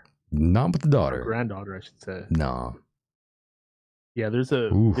daughter? Not with the daughter. Or granddaughter, I should say. Nah. Yeah, there's a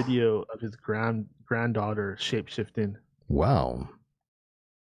video of his granddaughter shape-shifting. Wow.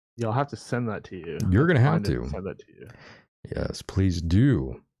 Yeah, I'll have to send that to you. You're going to have to. Send that to you. Yes, please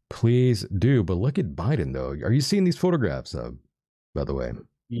do. Please do. But look at Biden, though. Are you seeing these photographs, by the way?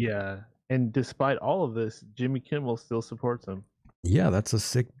 Yeah, and despite all of this, Jimmy Kimmel still supports him Yeah,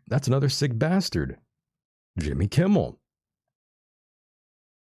 that's another sick bastard. Jimmy Kimmel.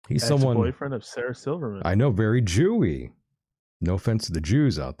 He's someone ex-boyfriend of Sarah Silverman. I know, very Jewy. No offense to the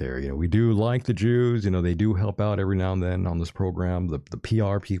Jews out there. We do like the Jews. They do help out every now and then on this program. The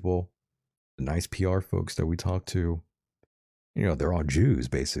PR people, the nice PR folks that we talk to, they're all Jews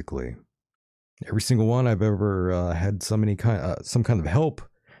basically. Every single one I've ever had some kind of help,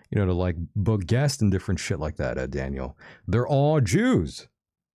 to like book guests and different shit like that. Daniel, they're all Jews.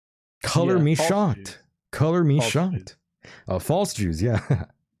 Color Yeah, me false shocked. Jews. Color me False shocked. False Jews, yeah.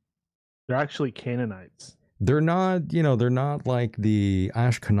 They're actually Canaanites. They're not, they're not like the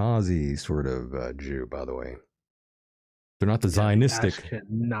Ashkenazi sort of Jew, by the way. They're not the Zionistic. The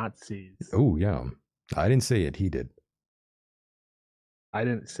Nazis. Oh, yeah. I didn't say it. He did. I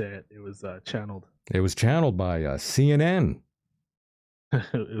didn't say it. It was channeled. It was channeled by CNN.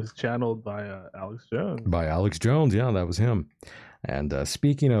 It was channeled by Alex Jones. By Alex Jones, yeah, that was him. And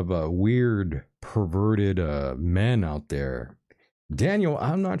speaking of weird, perverted men out there, Daniel,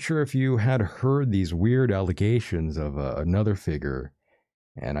 I'm not sure if you had heard these weird allegations of another figure,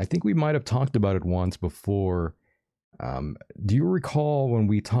 and I think we might have talked about it once before. Do you recall when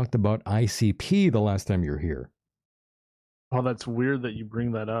we talked about ICP the last time you were here? Oh, that's weird that you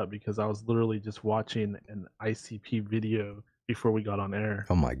bring that up because I was literally just watching an ICP video before we got on air.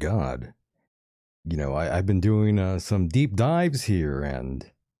 Oh my God. I've been doing some deep dives here,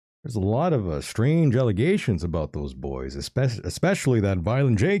 and there's a lot of strange allegations about those boys, especially that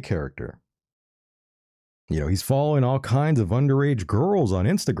Violent J character. He's following all kinds of underage girls on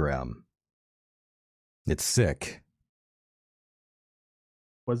Instagram. It's sick.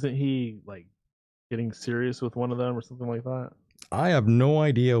 Wasn't he like getting serious with one of them or something like that? I have no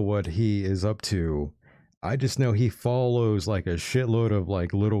idea what he is up to. I just know he follows like a shitload of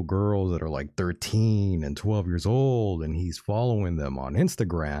like little girls that are like 13 and 12 years old, and he's following them on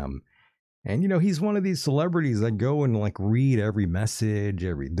Instagram. And he's one of these celebrities that go and like read every message,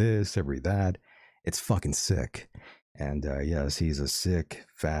 every this, every that. It's fucking sick. And yes, he's a sick,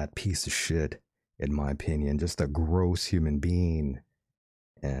 fat piece of shit, in my opinion. Just a gross human being.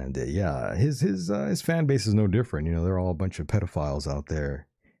 And yeah, his fan base is no different. They're all a bunch of pedophiles out there,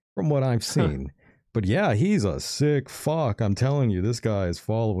 from what I've seen. But yeah, he's a sick fuck. I'm telling you, this guy is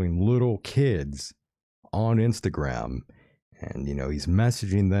following little kids on Instagram. And, he's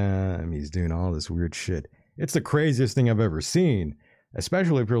messaging them. He's doing all this weird shit. It's the craziest thing I've ever seen,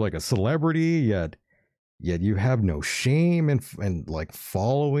 especially if you're like a celebrity, yet you have no shame and like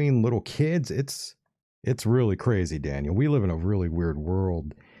following little kids. It's really crazy, Daniel. We live in a really weird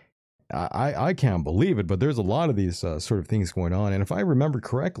world. I can't believe it, but there's a lot of these sort of things going on. And if I remember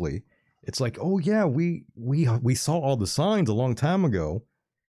correctly, it's like, oh yeah, we saw all the signs a long time ago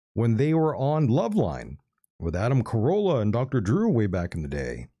when they were on Loveline with Adam Carolla and Dr. Drew way back in the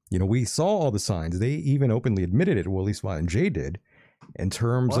day. We saw all the signs. They even openly admitted it, well, at least Violent J did, in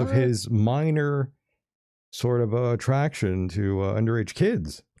terms of his minor sort of attraction to underage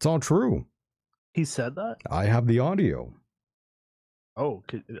kids. It's all true. He said that? I have the audio. Oh,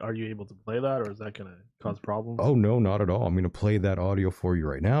 are you able to play that, or is that going to cause problems? Oh, no, not at all. I'm going to play that audio for you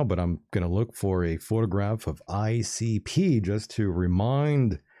right now, but I'm going to look for a photograph of ICP just to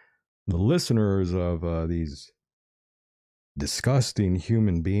remind the listeners of these disgusting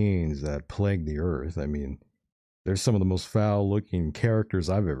human beings that plague the earth. I mean, they're some of the most foul-looking characters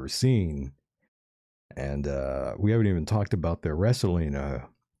I've ever seen. And we haven't even talked about their wrestling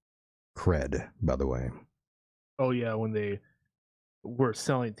cred, by the way. Oh, yeah, when they were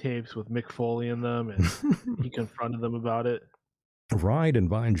selling tapes with Mick Foley in them, and he confronted them about it. Right, and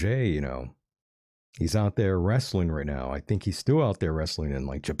Vine J, he's out there wrestling right now. I think he's still out there wrestling in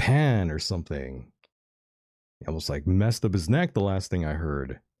like Japan or something. He almost like messed up his neck the last thing I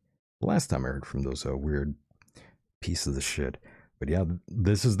heard. The last time I heard from those weird pieces of shit. But yeah,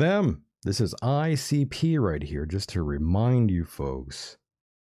 this is them. This is ICP right here, just to remind you folks.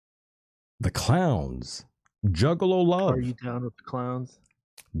 The clowns. Juggalo love. Are you down with the clowns?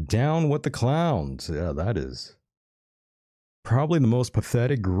 Down with the clowns. Yeah, that is probably the most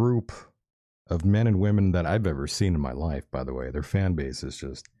pathetic group of men and women that I've ever seen in my life, by the way. Their fan base is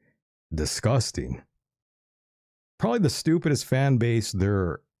just disgusting. Probably the stupidest fan base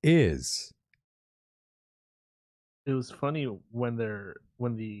there is. It was funny when the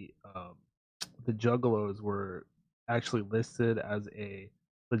Juggalos were actually listed as a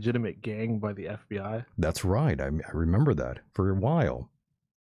legitimate gang by the FBI. That's right. I remember that for a while.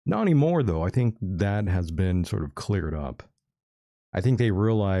 Not anymore, though. I think that has been sort of cleared up. I think they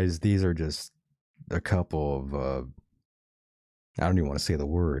realize these are just a couple of, I don't even want to say the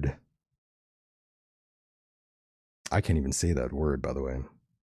word. I can't even say that word, by the way.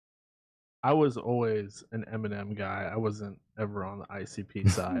 I was always an Eminem guy. I wasn't ever on the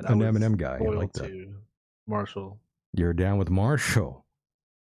ICP side. I An was Eminem guy. I loyal like that. to Marshall. You're down with Marshall.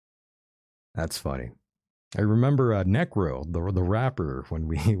 That's funny. I remember Necro, the rapper, when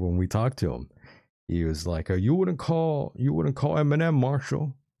we talked to him, he was like, "You wouldn't call Eminem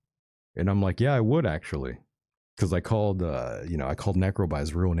Marshall," and I'm like, "Yeah, I would actually," because I called I called Necro by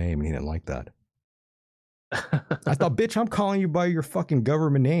his real name, and he didn't like that. I thought, bitch, I'm calling you by your fucking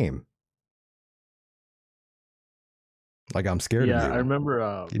government name. Like I'm scared of you. Yeah, I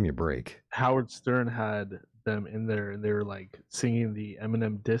remember. Give me a break. Howard Stern had them in there, and they were like singing the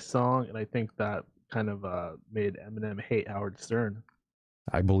Eminem diss song, and I think that kind of made Eminem hate Howard Stern.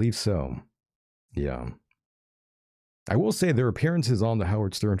 I believe so. Yeah. I will say their appearances on the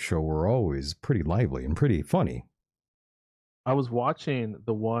Howard Stern show were always pretty lively and pretty funny. I was watching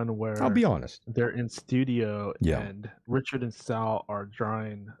the one where I'll be honest. they're in studio Yeah. and Richard and Sal are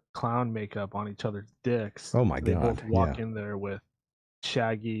drawing clown makeup on each other's dicks. Oh my They God. both walk Yeah. in there with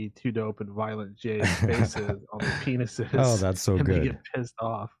Shaggy, Too Dope, and Violent J's faces on their penises. Oh, that's so and good. They get pissed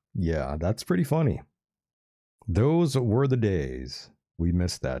off. Yeah, that's pretty funny. Those were the days. We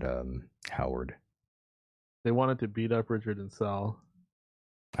missed that, Howard. They wanted to beat up Richard and Sal.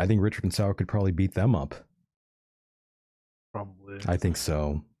 I think Richard and Sal could probably beat them up. Probably. I think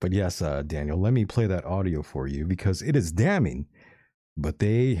so. But yes, Daniel, let me play that audio for you because it is damning. But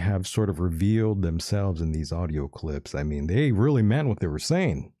they have sort of revealed themselves in these audio clips. I mean, they really meant what they were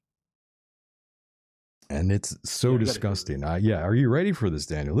saying. And it's so disgusting. Yeah, are you ready for this,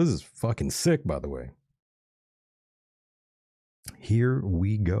 Daniel? This is fucking sick, by the way. Here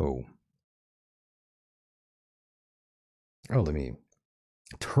we go. Oh, let me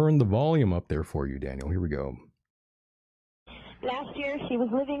turn the volume up there for you, Daniel. Here we go. Last year, she was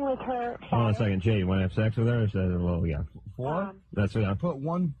living with her father. Hold on a second, Jay. You want to have sex with her? Or said, well, yeah. 4? That's it. I put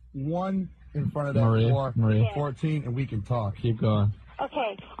one in front of that Maria, 14, and we can talk. Keep going.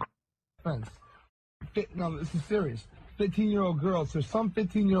 Okay. Friends. No, this is serious. 15-year-old girls. There's some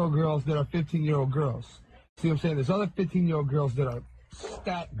 15-year-old girls that are 15-year-old girls. See what I'm saying? There's other 15-year-old girls that are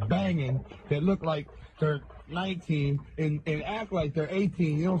stat banging that look like they're 19 and act like they're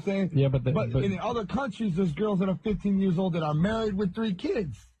 18. You know what I'm saying? Yeah, but in other countries, there's girls that are 15 years old that are married with 3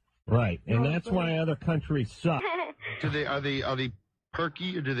 kids. Right, and that's why other countries suck. Are they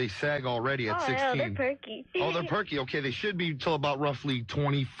perky or do they sag already at 16? No, they're perky. Oh, they're perky. Okay, they should be till about roughly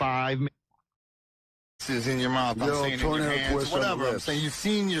 25. Is in your mouth. I'm saying in your hands. Whatever. I'm saying you've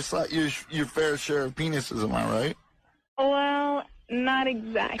seen your fair share of penises. Am I right? Well, not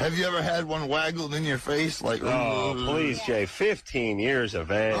exactly. Have you ever had one waggled in your face? Like, oh, please, Jay. 15 years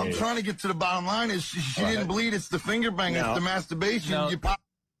of age. I'm trying to get to the bottom line. Is she didn't bleed? It's the finger bang. No. It's the masturbation. No. You pop.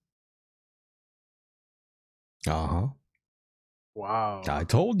 Wow. I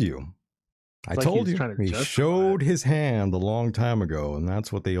told you. I like told you. He to showed his hand a long time ago, and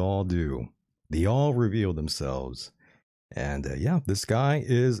that's what they all do. They all reveal themselves. And yeah, this guy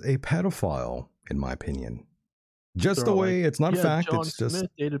is a pedophile, in my opinion. Just the way, it's not a fact. John it's just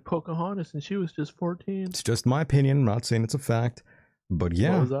Smith dated Pocahontas and she was just 14. It's just my opinion. I'm not saying it's a fact. But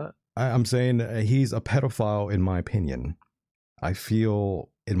yeah, What was that? I'm saying he's a pedophile, in my opinion. I feel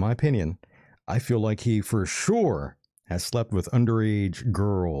like he for sure has slept with underage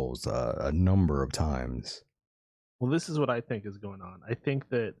girls a number of times. Well, this is what I think is going on. I think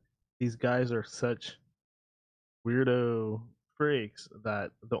that these guys are such weirdo freaks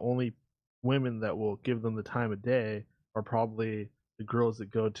that the only women that will give them the time of day are probably the girls that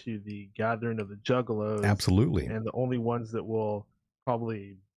go to the gathering of the juggalos. Absolutely. And the only ones that will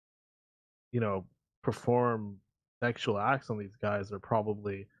probably, perform sexual acts on these guys are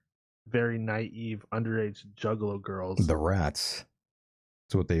probably very naive underage juggalo girls. The rats.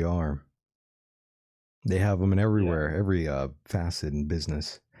 That's what they are. They have them in everywhere, every facet in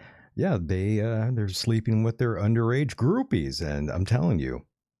business. Yeah, they're sleeping with their underage groupies, and I'm telling you,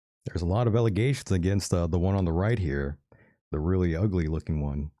 there's a lot of allegations against the one on the right here, the really ugly looking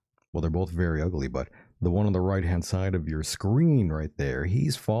one. Well, they're both very ugly, but the one on the right-hand side of your screen right there,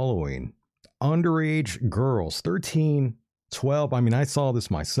 he's following underage girls, 13, 12. I mean, I saw this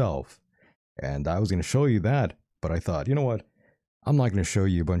myself, and I was going to show you that, but I thought, you know what? I'm not going to show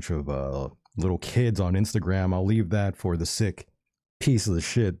you a bunch of little kids on Instagram. I'll leave that for the sick piece of the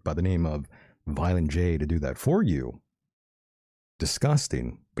shit by the name of Violent J to do that for you.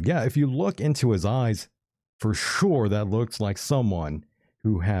 Disgusting. But yeah, if you look into his eyes, for sure that looks like someone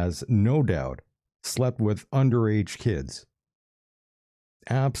who has no doubt slept with underage kids.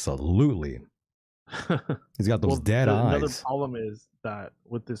 Absolutely. He's got those dead eyes. Another problem is that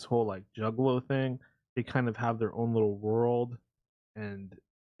with this whole like Juggalo thing, they kind of have their own little world, and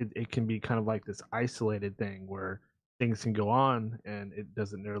it can be kind of like this isolated thing where things can go on and it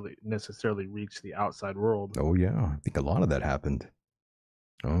doesn't necessarily reach the outside world. Oh yeah, I think a lot of that happened.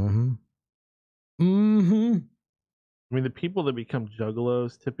 Mm-hmm. Mm-hmm. I mean, the people that become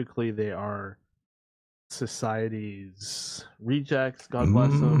juggalos, typically they are society's rejects, God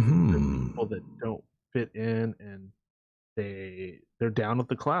bless them. They're people that don't fit in, and they're down with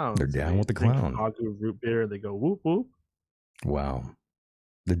the clowns. They're down with the clown. Chicago root beer, they go whoop whoop. Wow.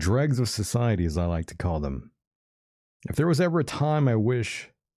 The dregs of society, as I like to call them. If there was ever a time I wish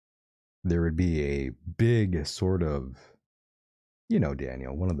there would be a big sort of, you know,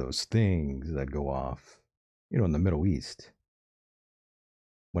 Daniel, one of those things that go off, you know, in the Middle East.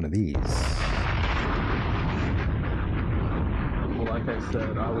 One of these. Well, like I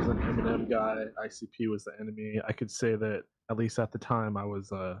said, I was an Eminem guy. ICP was the enemy. I could say that, at least at the time, I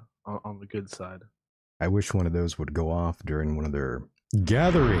was on the good side. I wish one of those would go off during one of their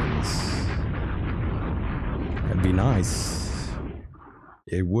gatherings. That'd be nice.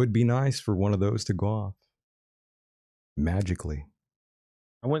 It would be nice for one of those to go off. Magically.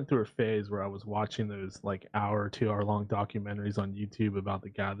 I went through a phase where I was watching those like hour, 2 hour long documentaries on YouTube about the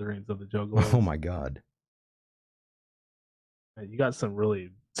gatherings of the Juggalos. Oh my God. You got some really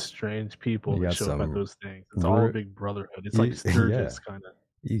strange people that show up at those things. It's all a big brotherhood. It's like Sturgis kind of.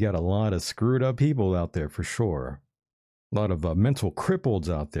 You got a lot of screwed up people out there for sure. A lot of mental cripples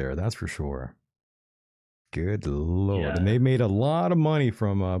out there, that's for sure. Good Lord. Yeah. And they made a lot of money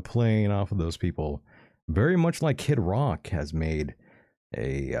from playing off of those people. Very much like Kid Rock has made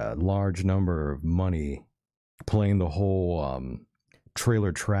a large number of money playing the whole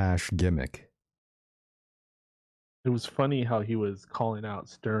trailer trash gimmick. It was funny how he was calling out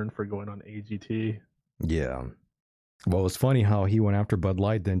Stern for going on AGT. Yeah. Well, it was funny how he went after Bud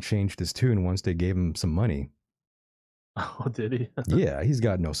Light, then changed his tune once they gave him some money. Oh, did he? Yeah, he's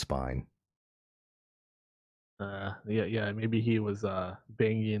got no spine. Yeah. Maybe he was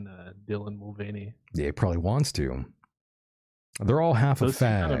banging Dylan Mulvaney. Yeah, he probably wants to. They're all half Those a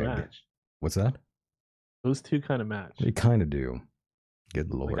fag. Kind of match. What's that? Those two kind of match. They kind of do.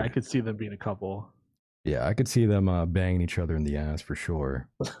 Good Lord. Like, I could see them being a couple. Yeah, I could see them banging each other in the ass for sure.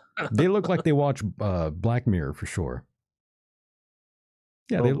 They look like they watch Black Mirror for sure.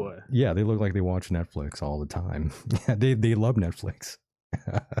 Yeah, they look like they watch Netflix all the time. Yeah, they love Netflix.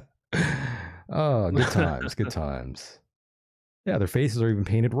 Oh, good times, good times. Yeah, their faces are even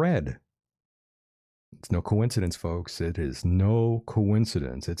painted red. It's no coincidence, folks. It is no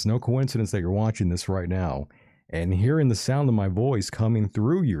coincidence. It's no coincidence that you're watching this right now and hearing the sound of my voice coming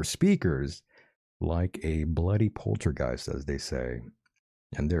through your speakers like a bloody poltergeist, as they say.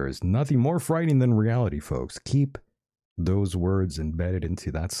 And there is nothing more frightening than reality, folks. Keep those words embedded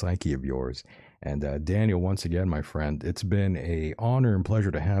into that psyche of yours. And Daniel, once again, my friend, it's been an honor and pleasure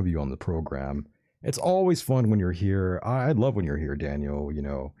to have you on the program. It's always fun when you're here. I love when you're here, Daniel. You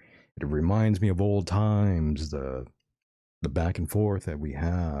know, it reminds me of old times, the back and forth that we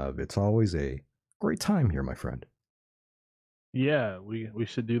have. It's always a great time here, my friend. Yeah, we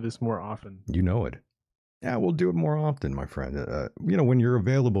should do this more often. You know it. Yeah, we'll do it more often, my friend. You know, when you're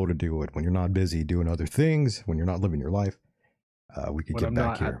available to do it, when you're not busy doing other things, when you're not living your life, we could get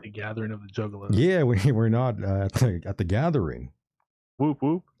back here. At the gathering of the Juggalos. Yeah, when we're not at the gathering. Whoop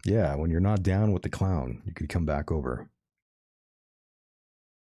whoop. Yeah, when you're not down with the clown, you could come back over.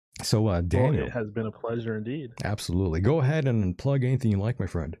 So, Daniel. Well, it has been a pleasure indeed. Absolutely. Go ahead and plug anything you like, my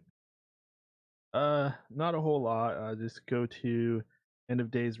friend. Not a whole lot. Just go to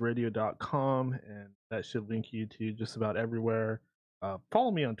endofdaysradio.com and that should link you to just about everywhere.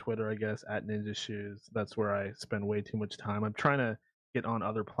 Follow me on Twitter, I guess, at Ninja Shoes. That's where I spend way too much time. I'm trying to get on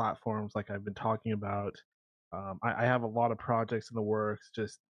other platforms like I've been talking about. I have a lot of projects in the works,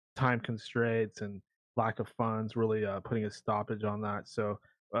 just time constraints and lack of funds really putting a stoppage on that. So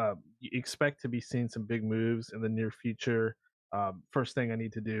expect to be seeing some big moves in the near future. First thing I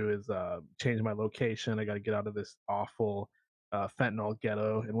need to do is change my location. I got to get out of this awful fentanyl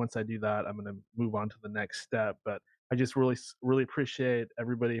ghetto, and once I do that, I'm going to move on to the next step. But I just really appreciate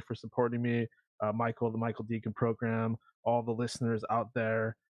everybody for supporting me, Michael, the Michael Decon program, all the listeners out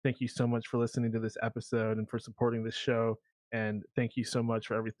there. Thank you so much for listening to this episode and for supporting this show. And thank you so much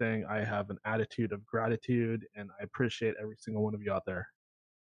for everything. I have an attitude of gratitude, and I appreciate every single one of you out there.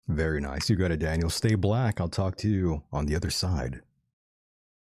 Very nice. You got it, Daniel. Stay black. I'll talk to you on the other side.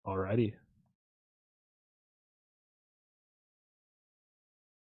 Alrighty.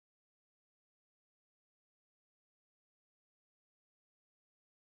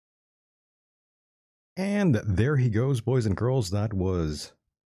 And there he goes, boys and girls. That was,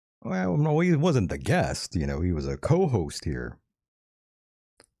 well, no, he wasn't the guest. You know, he was a co-host here.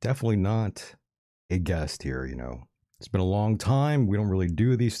 Definitely not a guest here, you know. It's been a long time. We don't really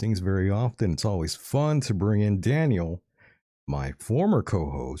do these things very often. It's always fun to bring in Daniel, my former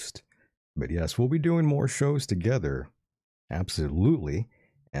co-host. But yes, we'll be doing more shows together. Absolutely.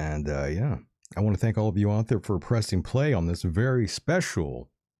 And yeah, I want to thank all of you out there for pressing play on this very special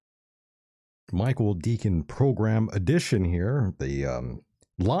Michael Decon program edition here, the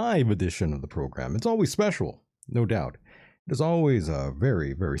live edition of the program. It's always special, no doubt. It is always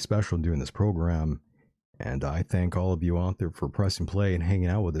very, very special doing this program. And I thank all of you out there for pressing play and hanging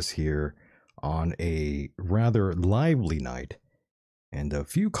out with us here on a rather lively night. And a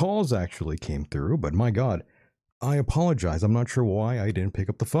few calls actually came through, but my God, I apologize. I'm not sure why I didn't pick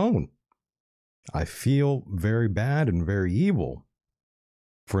up the phone. I feel very bad and very evil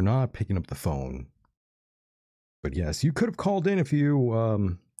for not picking up the phone. But yes, you could have called in if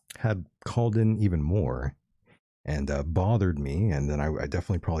you had called in even more and bothered me, and then I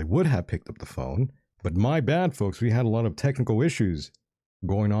definitely probably would have picked up the phone. But my bad, folks. We had a lot of technical issues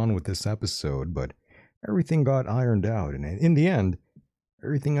going on with this episode, but everything got ironed out. And in the end,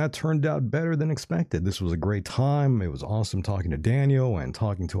 everything got turned out better than expected. This was a great time. It was awesome talking to Daniel and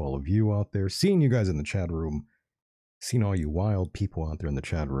talking to all of you out there, seeing you guys in the chat room, seeing all you wild people out there in the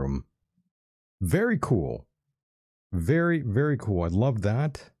chat room. Very cool. Very, very cool. I love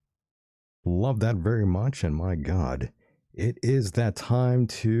that. Love that very much. And my God, it is that time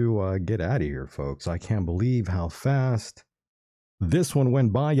to get out of here, folks. I can't believe how fast this one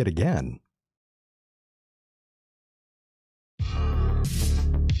went by yet again.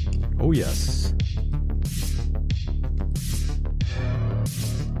 Oh, yes.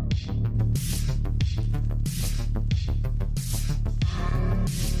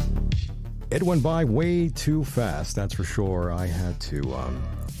 It went by way too fast, that's for sure. I had to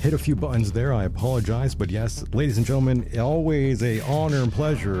hit a few buttons there. I apologize. But yes, ladies and gentlemen, always an honor and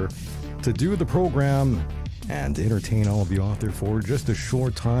pleasure to do the program and entertain all of you out there for just a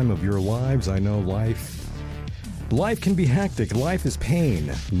short time of your lives. I know life can be hectic. Life is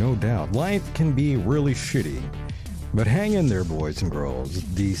pain, no doubt. Life can be really shitty. But hang in there, boys and girls.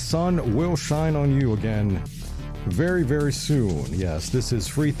 The sun will shine on you again very, very soon. Yes, this is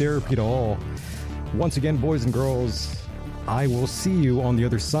free therapy to all. Once again, boys and girls, I will see you on the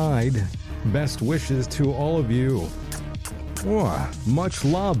other side. Best wishes to all of you. Much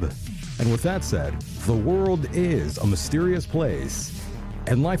love. And with that said, the world is a mysterious place,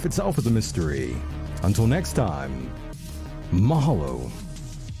 and life itself is a mystery. Until next time, mahalo.